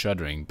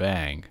floor-shuddering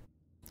bang.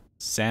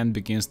 Sand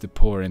begins to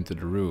pour into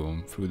the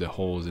room through the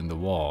holes in the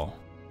wall.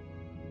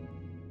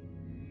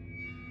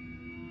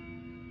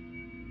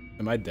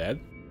 Am I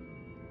dead?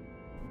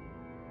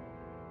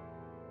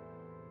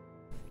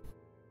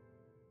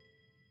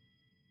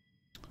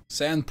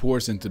 Sand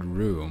pours into the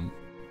room,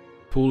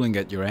 pulling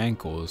at your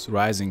ankles,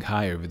 rising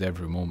higher with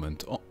every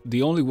moment.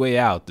 The only way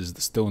out is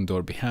the stone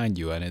door behind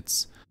you, and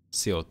it's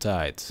sealed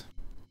tight.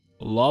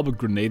 Lob a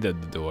grenade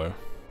at the door.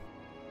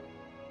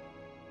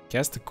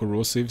 Cast a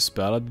corrosive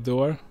spell at the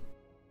door.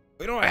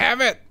 We don't have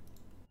it!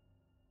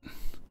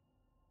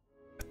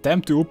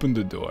 Attempt to open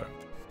the door.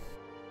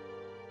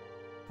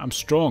 I'm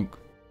strong.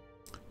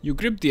 You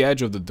grip the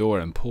edge of the door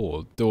and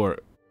pull. Door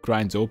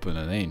grinds open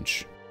an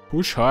inch.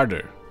 Push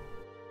harder.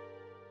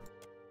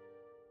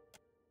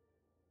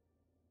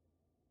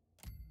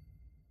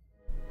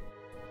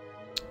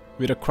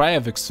 With a cry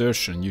of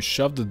exertion, you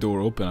shove the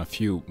door open a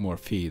few more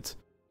feet.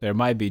 There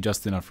might be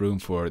just enough room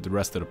for the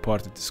rest of the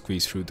party to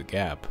squeeze through the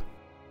gap.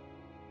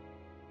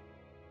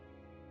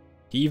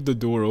 Heave the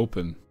door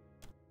open.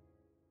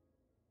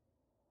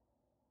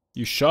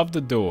 You shove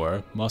the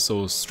door,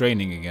 muscles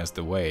straining against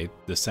the weight.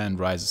 The sand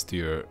rises to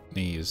your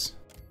knees.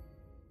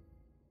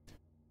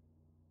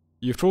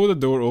 You throw the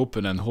door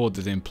open and hold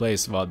it in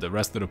place while the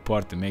rest of the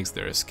party makes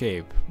their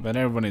escape. When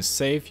everyone is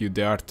safe, you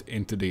dart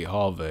into the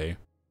hallway.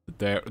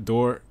 The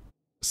door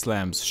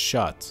slams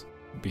shut.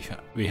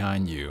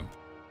 behind you.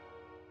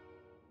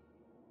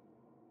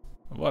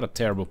 What a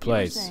terrible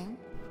place.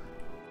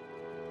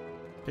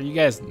 Can you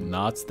guys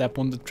not step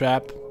on the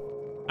trap?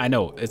 I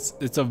know,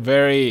 it's a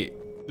very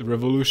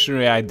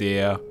revolutionary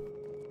idea.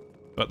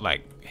 But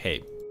like,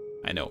 hey,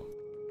 I know.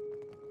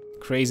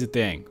 Crazy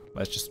thing.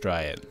 Let's just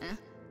try it.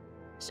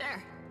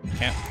 Sure.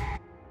 Can't.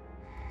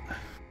 I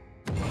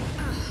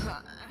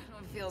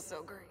don't feel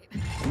so great.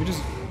 Can we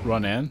just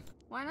run in?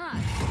 Why not?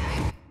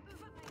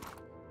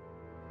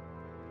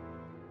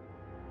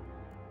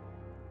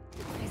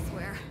 I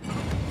swear.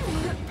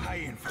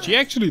 Paying for She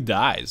actually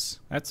dies.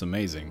 That's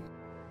amazing.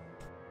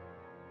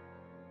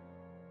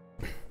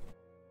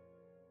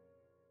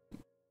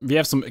 We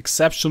have some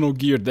exceptional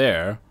gear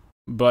there,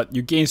 but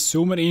you gain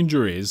so many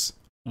injuries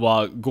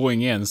while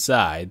going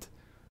inside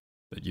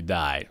that you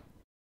die.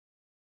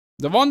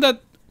 The one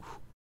that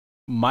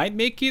might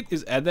make it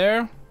is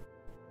Adair.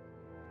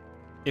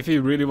 If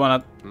you really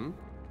wanna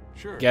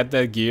Sure. get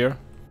that gear,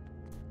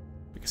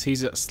 because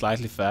he's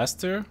slightly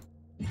faster.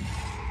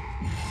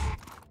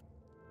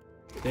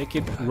 Take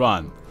it,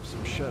 run.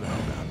 Some shutout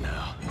about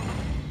now.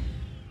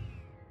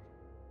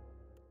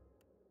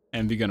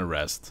 And we're gonna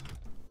rest.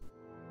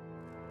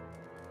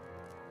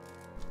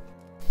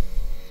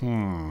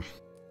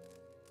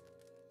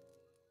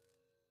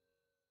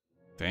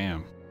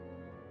 Damn.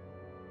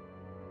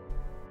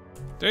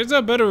 There's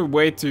a better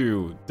way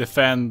to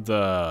defend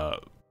I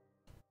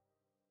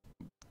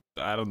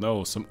don't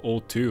know, some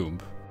old tomb.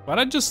 Why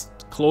not just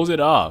close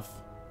it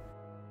off?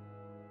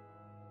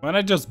 Why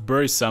not just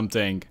bury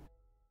something?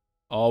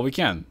 Oh, we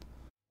can.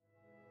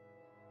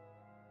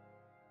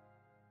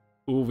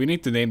 Ooh, we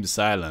need to name this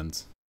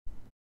island.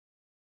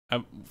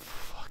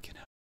 Fucking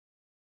hell.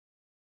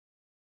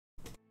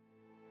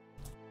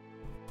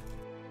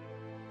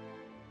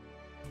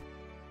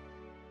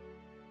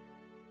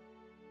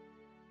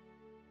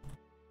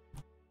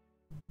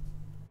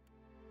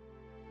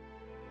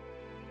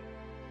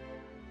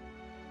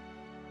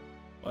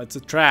 Well, it's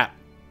a trap.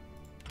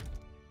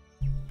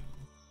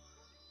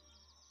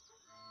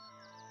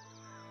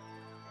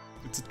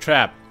 It's a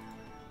trap.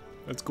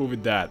 Let's go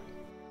with that.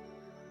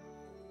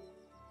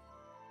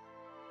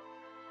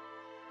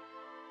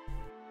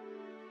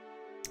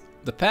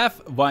 The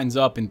path winds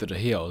up into the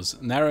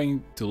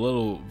narrowing to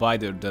little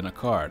wider than a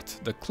cart.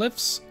 The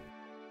cliffs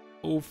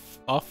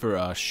offer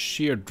a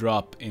sheer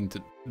drop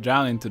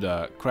down into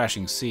the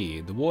crashing sea,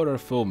 the water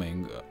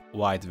foaming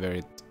white where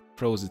it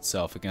throws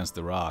itself against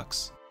the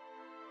rocks.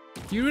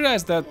 You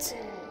realize that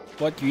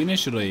what you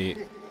initially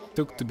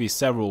took to be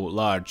several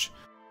large,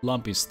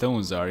 lumpy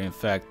stones are in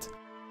fact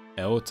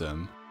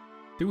Eoten,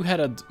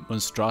 two-headed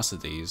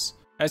monstrosities.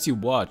 As you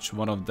watch,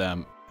 one of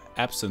them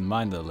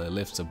absent-mindedly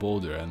lifts a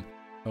boulder and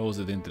hurls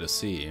it into the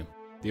sea.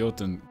 The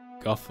Eoten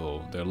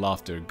guffle, their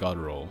laughter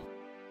guttural.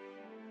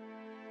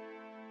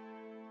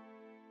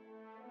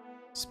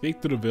 Speak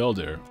to the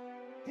builder.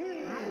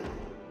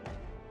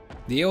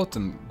 The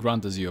Eoten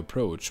grunt as you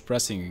approach,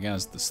 pressing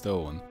against the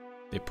stone.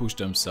 They push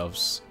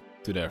themselves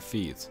to their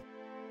feet.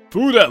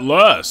 Food at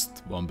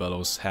last! One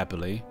bellows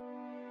happily.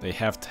 They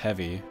heft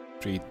heavy,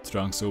 tree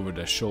trunks over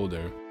their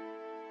shoulder.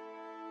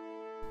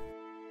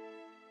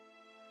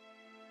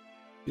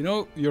 You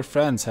know, your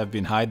friends have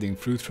been hiding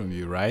fruit from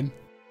you, right?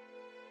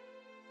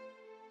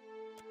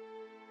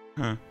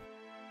 Huh.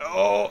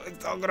 Oh,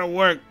 it's not gonna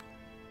work.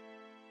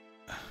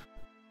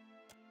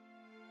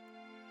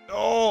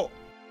 No!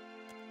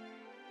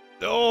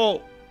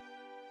 No!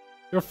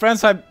 Your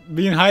friends have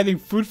been hiding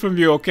food from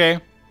you, okay?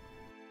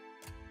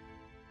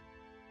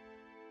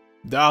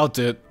 Doubt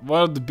it.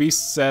 One of the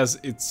beasts says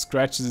it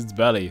scratches its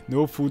belly.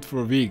 No food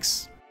for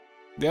weeks.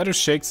 The other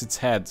shakes its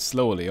head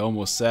slowly,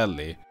 almost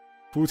sadly.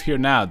 Food here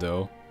now,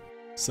 though.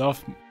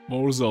 Soft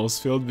morsels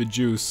filled with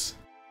juice.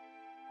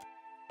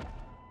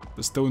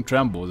 The stone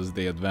trembles as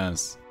they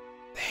advance.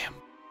 Damn.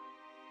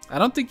 I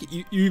don't think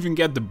you even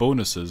get the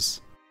bonuses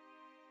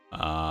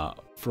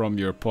from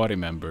your party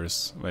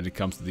members when it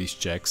comes to these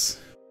checks.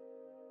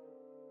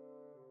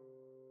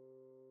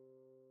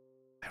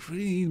 I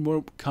really need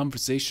more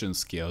conversation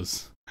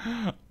skills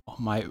on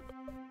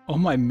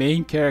my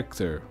main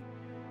character.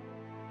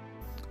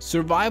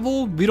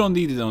 Survival, we don't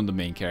need it on the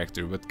main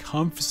character, but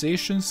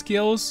conversation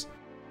skills,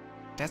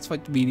 that's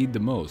what we need the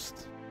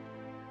most.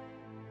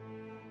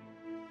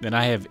 Then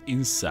I have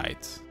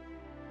insight,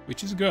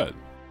 which is good.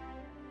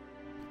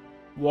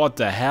 What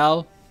the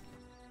hell?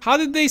 How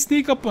did they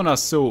sneak up on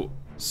us so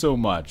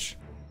much?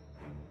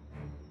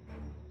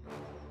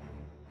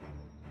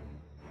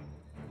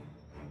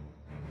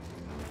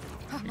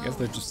 I guess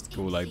they just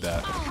go like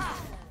that.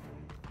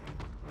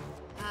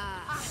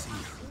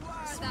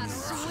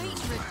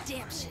 Sweet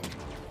redemption.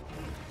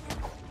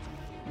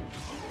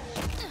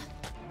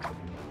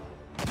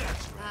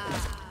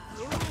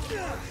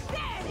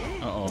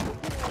 Uh-oh.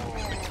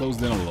 It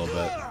closed in a little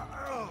bit.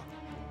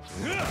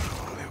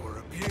 They were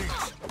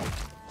abused.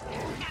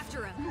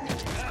 After him.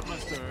 That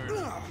must hurt.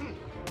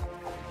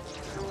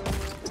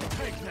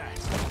 Take that.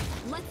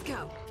 Let's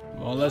go.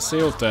 Well, let's see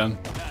it then.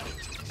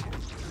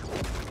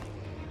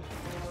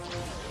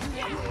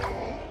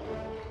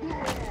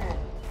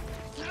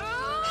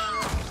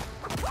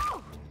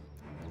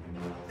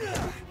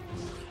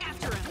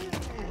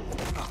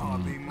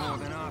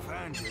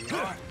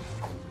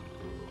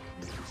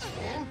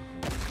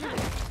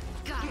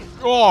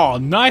 Oh,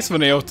 nice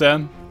one,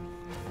 Eoten.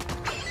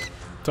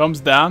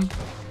 Thumbs down.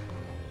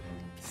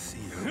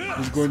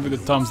 He's going with the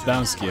thumbs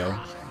down skill.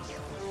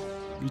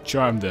 You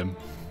charmed him.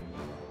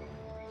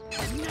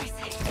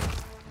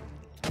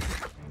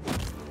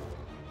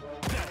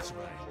 That's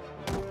right.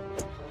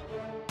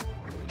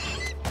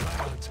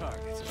 On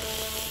target.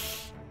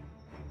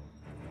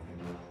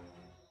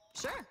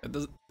 Sure.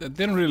 That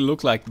didn't really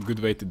look like a good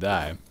way to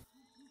die.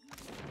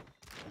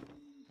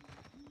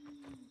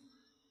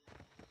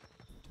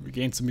 We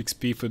gained some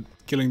XP for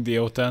killing the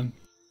Eoten.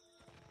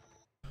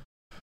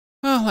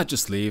 Well, let's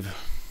just leave.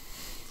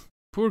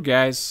 Poor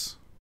guys.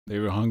 They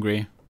were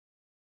hungry.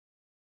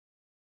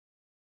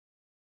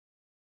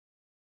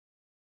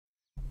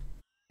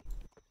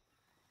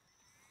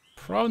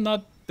 Probably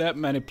not that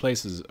many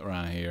places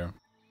around here.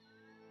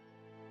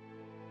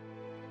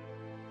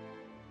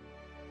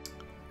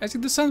 As you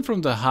descend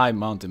from the high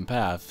mountain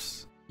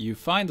paths, you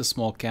find a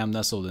small camp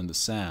nestled in the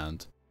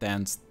sand.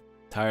 Tents,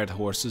 tired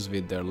horses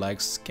with their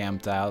legs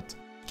camped out,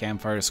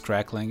 campfires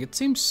crackling. It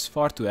seems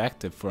far too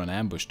active for an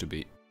ambush to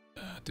be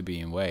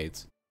in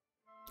wait.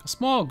 A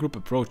small group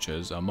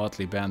approaches, a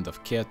motley band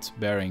of kit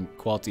bearing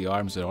quality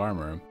arms and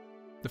armor.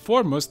 The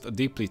foremost, a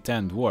deeply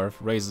tanned dwarf,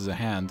 raises a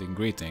hand in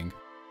greeting.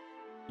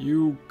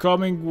 "You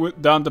coming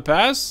down the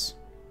pass?"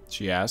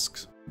 she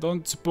asks.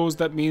 "Don't suppose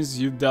that means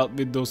you've dealt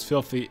with those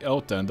filthy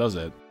Eoten, does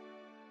it?"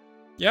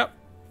 "Yep."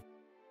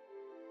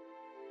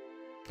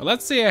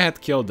 "Let's say I had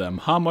killed them.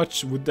 How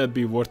much would that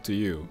be worth to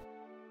you?"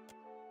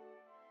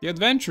 The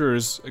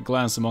adventurers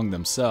glance among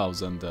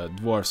themselves and the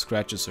dwarf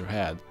scratches her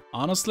head.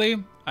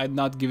 "Honestly, I'd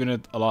not given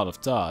it a lot of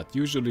thought.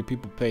 Usually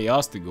people pay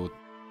us to go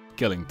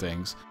killing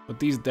things, but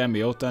these damn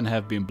Eoten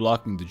have been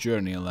blocking the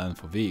journey inland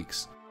for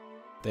weeks.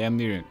 Damn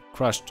near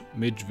crushed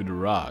Midge with a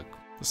rock."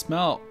 The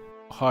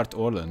small-heart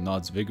Orlan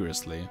nods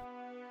vigorously.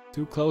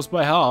 "Too close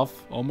by half.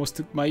 Almost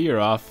took my ear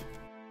off."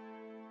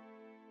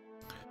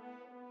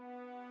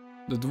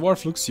 The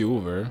dwarf looks you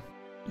over.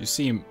 You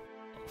seem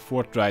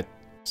forthright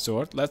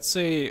sort. Let's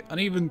say an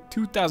even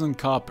 2,000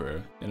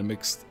 copper in a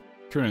mixed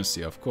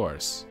currency, of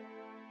course.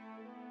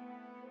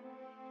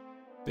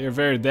 "They're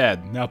very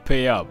dead. Now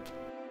pay up."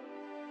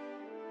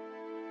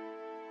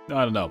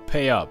 No,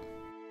 pay up.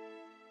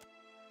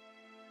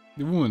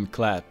 The woman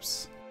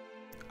claps.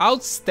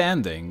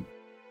 "Outstanding.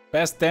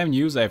 Best damn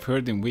news I've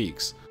heard in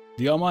weeks."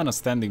 The Amana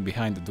standing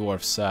behind the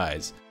dwarf's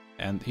sides.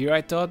 "And here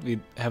I thought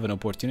we'd have an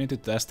opportunity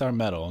to test our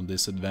mettle on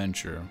this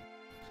adventure."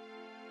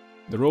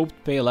 The robed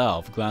pale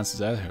elf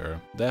glances at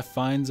her. "Death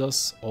finds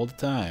us all the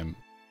time.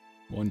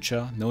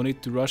 Moncha, no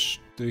need to rush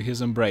to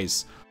his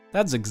embrace."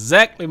 That's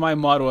exactly my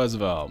motto as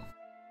well.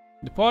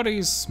 The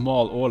party's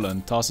small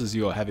Orlan tosses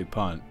you a heavy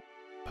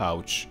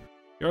pouch.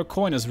 "Your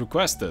coin is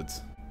requested."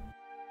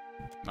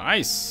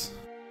 "Nice."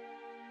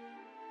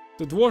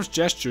 The dwarf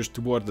gestures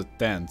toward the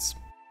tents.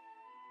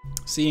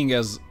 "Seeing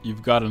as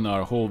you've gotten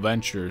our whole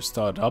venture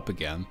started up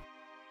again,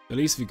 the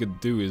least we could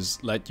do is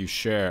let you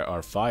share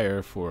our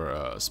fire for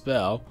a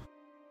spell."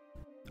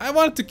 I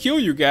wanted to kill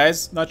you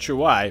guys, not sure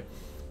why.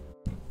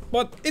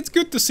 But it's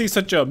good to see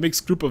such a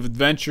mixed group of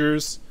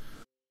adventurers.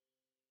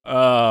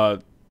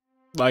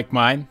 Like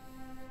mine.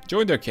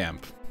 Join their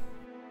camp.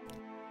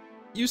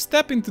 You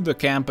step into the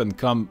camp and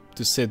come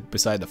to sit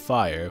beside the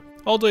fire.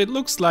 Although it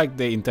looks like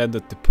they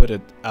intended to put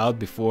it out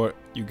before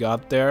you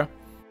got there,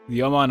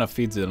 the Amana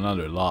feeds it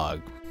another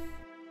log.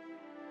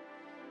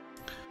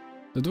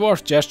 The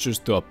dwarf gestures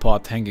to a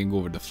pot hanging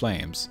over the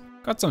flames.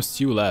 "Got some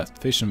stew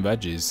left, fish and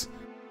veggies.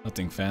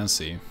 Nothing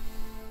fancy."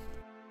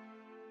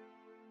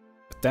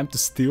 Attempt to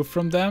steal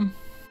from them?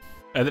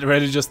 And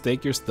ready to just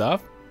take your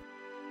stuff?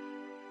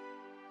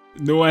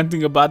 Know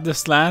anything about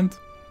this land?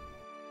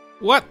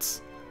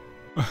 What?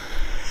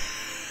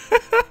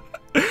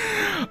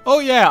 Oh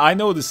yeah, I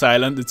know this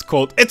island. It's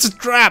called It's a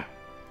Trap!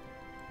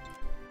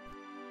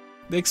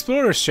 The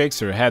explorer shakes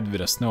her head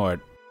with a snort.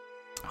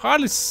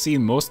 Hardly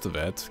seen most of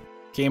it.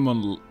 Came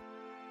on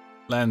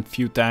land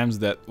few times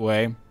that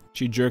way.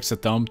 She jerks a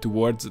thumb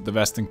towards the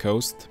western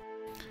coast.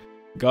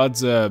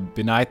 "God's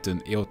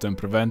benighted Eoten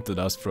prevented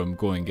us from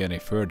going any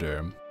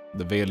further."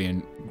 The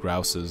Valian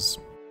grouses.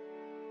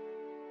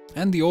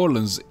 And the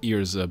Orlan's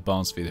ears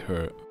bounce with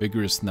her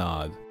vigorous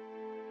nod.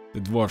 The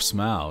dwarf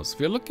smiles.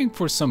 "We're looking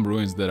for some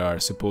ruins that are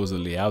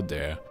supposedly out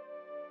there.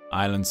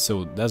 Island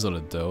so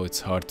desolate though, it's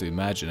hard to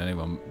imagine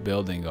anyone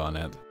building on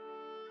it."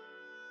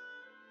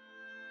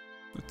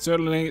 "It's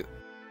certainly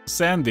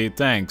sandy,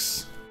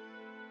 thanks."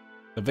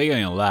 The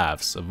Valian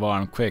laughs, a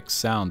warm, quick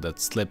sound that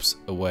slips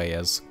away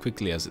as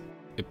quickly as it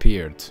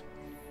appeared.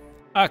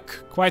 "Ugh,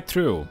 quite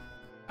true.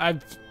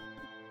 I've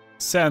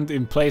sand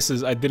in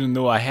places I didn't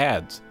know I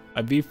had.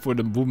 I weep for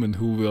the woman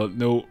who will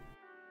know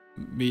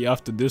me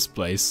after this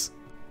place."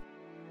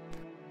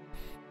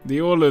 The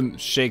Orlan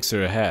shakes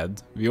her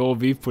head. "We all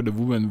weep for the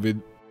woman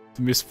with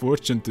the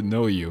misfortune to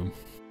know you."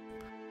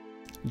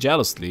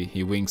 Jealously,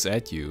 he winks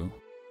at you.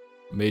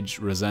 "Midge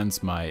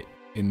resents my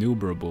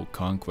innumerable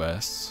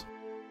conquests."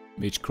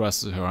 Midge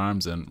crosses her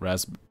arms and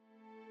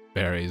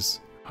raspberries.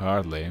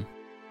 "Hardly."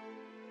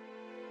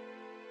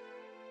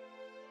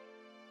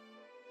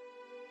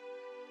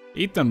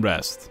 Eat and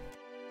rest.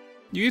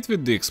 You eat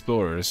with the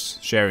explorers,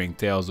 sharing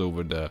tales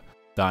over the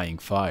dying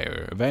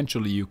fire.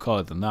 Eventually you call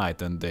it a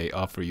night and they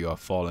offer you a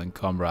fallen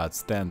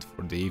comrade's tent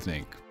for the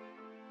evening.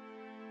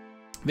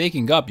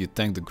 Waking up, you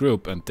thank the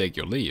group and take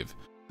your leave.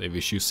 They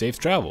wish you safe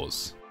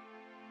travels.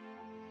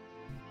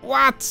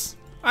 What?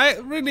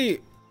 They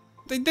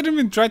didn't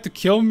even try to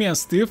kill me and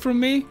steal from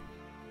me?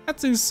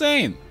 That's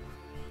insane.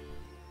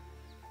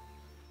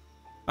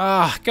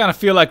 I kinda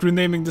feel like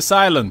renaming this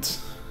island.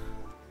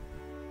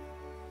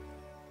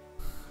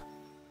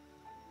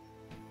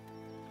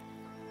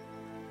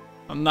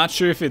 I'm not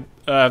sure if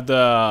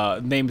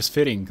the name is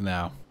fitting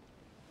now.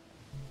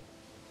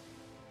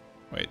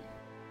 Wait.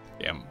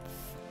 Yeah.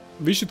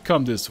 We should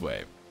come this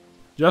way.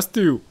 Just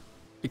to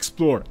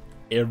explore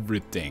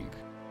everything.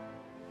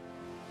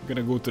 I'm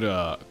gonna go to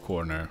the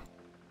corner.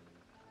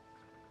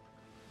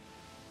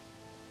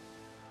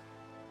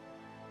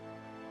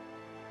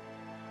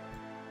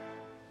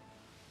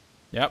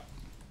 Yep.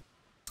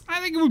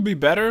 I think it would be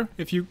better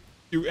if you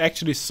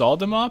actually saw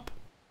them up.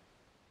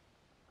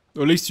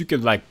 Or at least you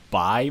could like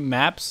buy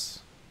maps.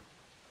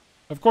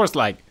 Of course,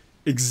 like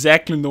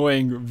exactly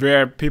knowing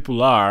where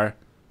people are,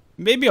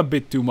 maybe a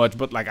bit too much,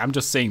 but like I'm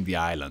just saying the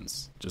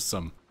islands. Just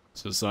some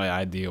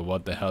idea of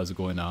what the hell is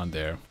going on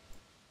there.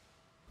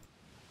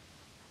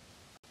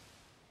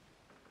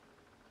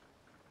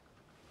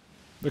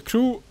 The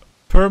crew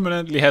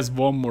permanently has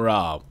 1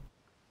 morale.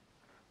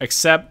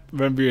 Except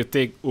when we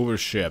take over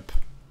ship.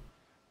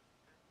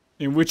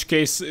 In which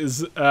case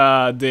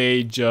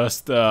they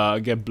just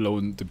get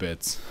blown to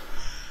bits.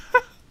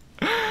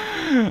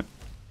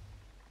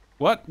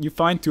 What? You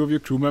find 2 of your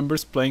crew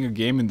members playing a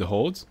game in the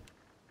hold?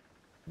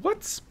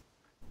 What?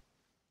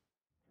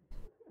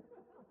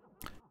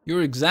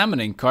 You're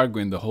examining cargo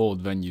in the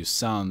hold when you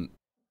sound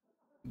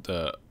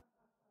the...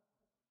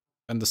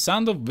 And the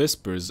sound of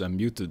whispers and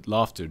muted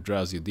laughter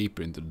draws you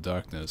deeper into the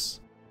darkness.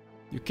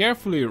 You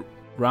carefully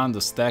round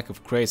a stack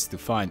of crates to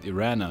find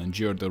Irana and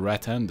Gior the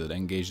Red-Handed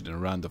engaged in a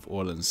round of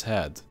Orlan's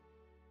head.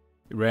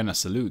 Irana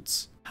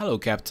salutes. Hello,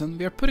 Captain.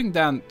 We are putting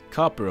down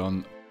copper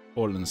on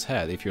Orlan's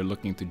head if you're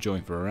looking to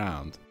join for a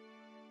round.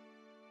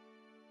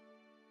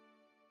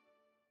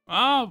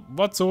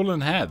 What's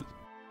Orlan head?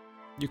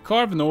 You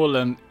carve an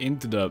Orlan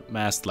into the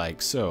mast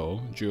like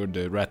so. Gior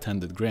the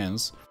Red-Handed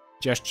grins,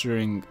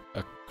 gesturing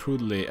a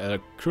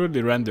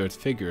crudely rendered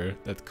figure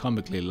that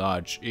comically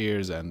large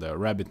ears and a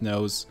rabbit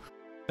nose.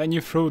 Then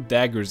you throw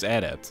daggers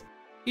at it.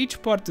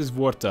 Each part is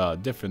worth a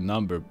different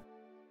number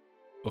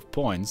of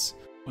points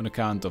on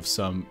account of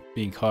some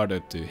being harder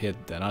to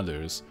hit than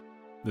others.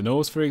 The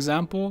nose, for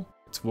example,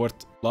 it's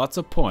worth lots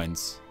of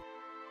points.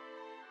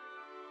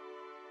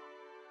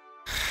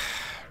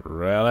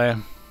 Really?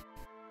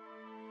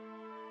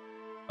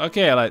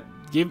 Okay, like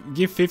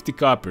give 50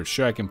 copper.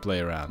 Sure, I can play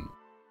around.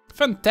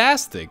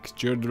 Fantastic!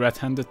 Gior the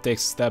Red-Handed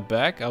takes a step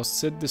back. I'll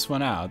sit this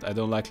one out. I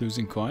don't like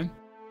losing coin.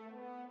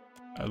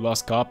 I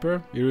lost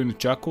copper. Irina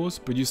chuckles,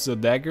 produces a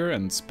dagger,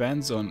 and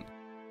spends an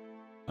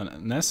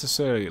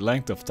unnecessary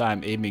length of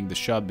time aiming the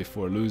shot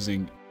before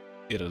losing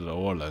it at the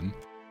Orlan.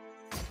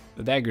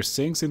 The dagger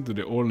sinks into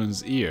the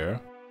Orlan's ear,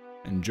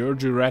 and Gior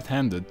the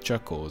Red-Handed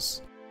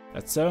chuckles.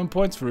 That's 7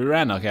 points for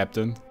Irana,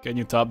 Captain. Can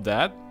you top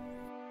that?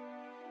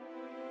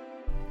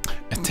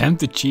 Attempt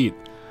to cheat.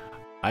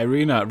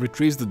 Irina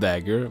retrieves the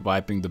dagger,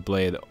 wiping the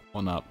blade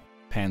on a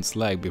pant's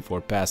leg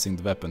before passing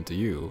the weapon to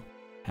you.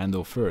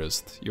 Handle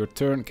first. Your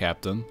turn,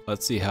 Captain.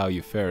 Let's see how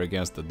you fare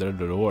against the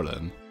dreaded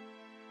Orlan.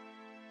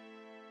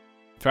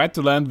 Try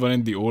to land one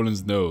in the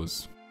Orlan's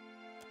nose.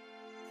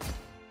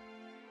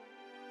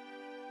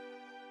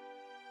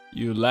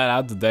 You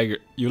let the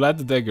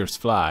daggers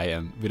fly,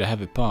 and with a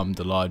heavy pump,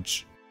 you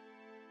lodge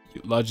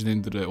it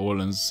into the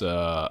Orlan's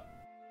the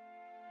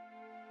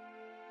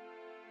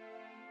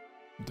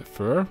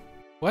fur?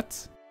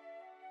 What?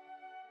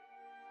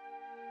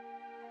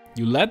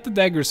 You let the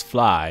daggers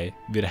fly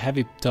with a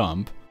heavy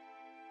thump,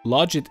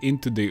 lodge it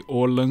into the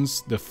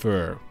Orlan's the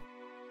fur.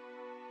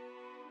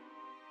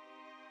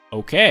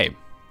 Okay.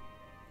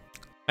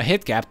 A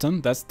hit,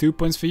 Captain. That's 2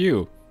 points for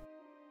you.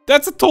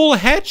 That's a total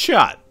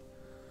headshot!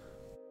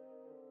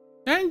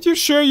 Aren't you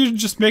sure you're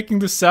just making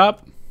this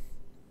up?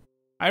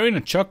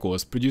 Irina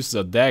chuckles, produces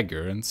a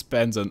dagger, and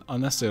spends an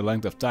unnecessary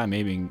length of time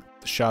aiming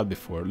the shot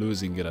before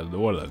losing it at the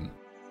Orlan.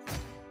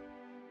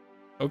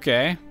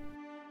 Okay.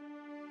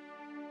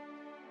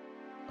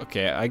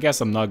 Okay, I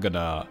guess I'm not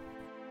gonna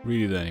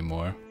read it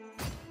anymore.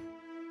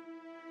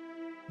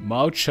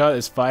 Mouth shot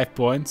is 5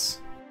 points.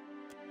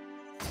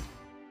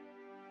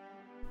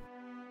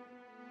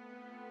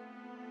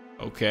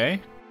 Okay.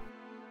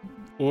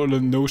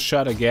 Orlan no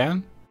shot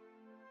again.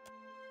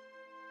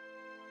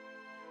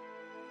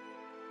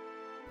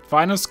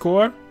 Final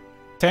score,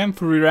 10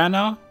 for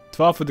Irana,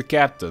 12 for the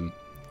captain.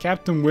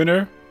 Captain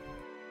winner.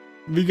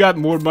 We got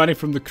more money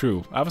from the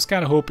crew. I was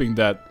kind of hoping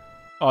that...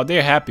 Oh,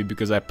 they're happy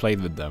because I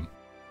played with them.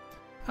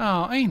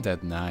 Oh, ain't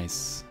that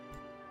nice?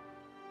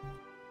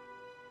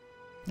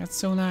 That's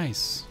so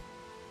nice.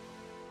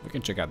 We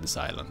can check out this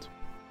island.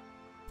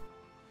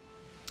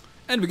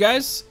 Anyway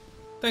guys,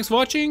 Thanks for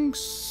watching,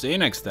 see you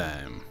next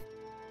time.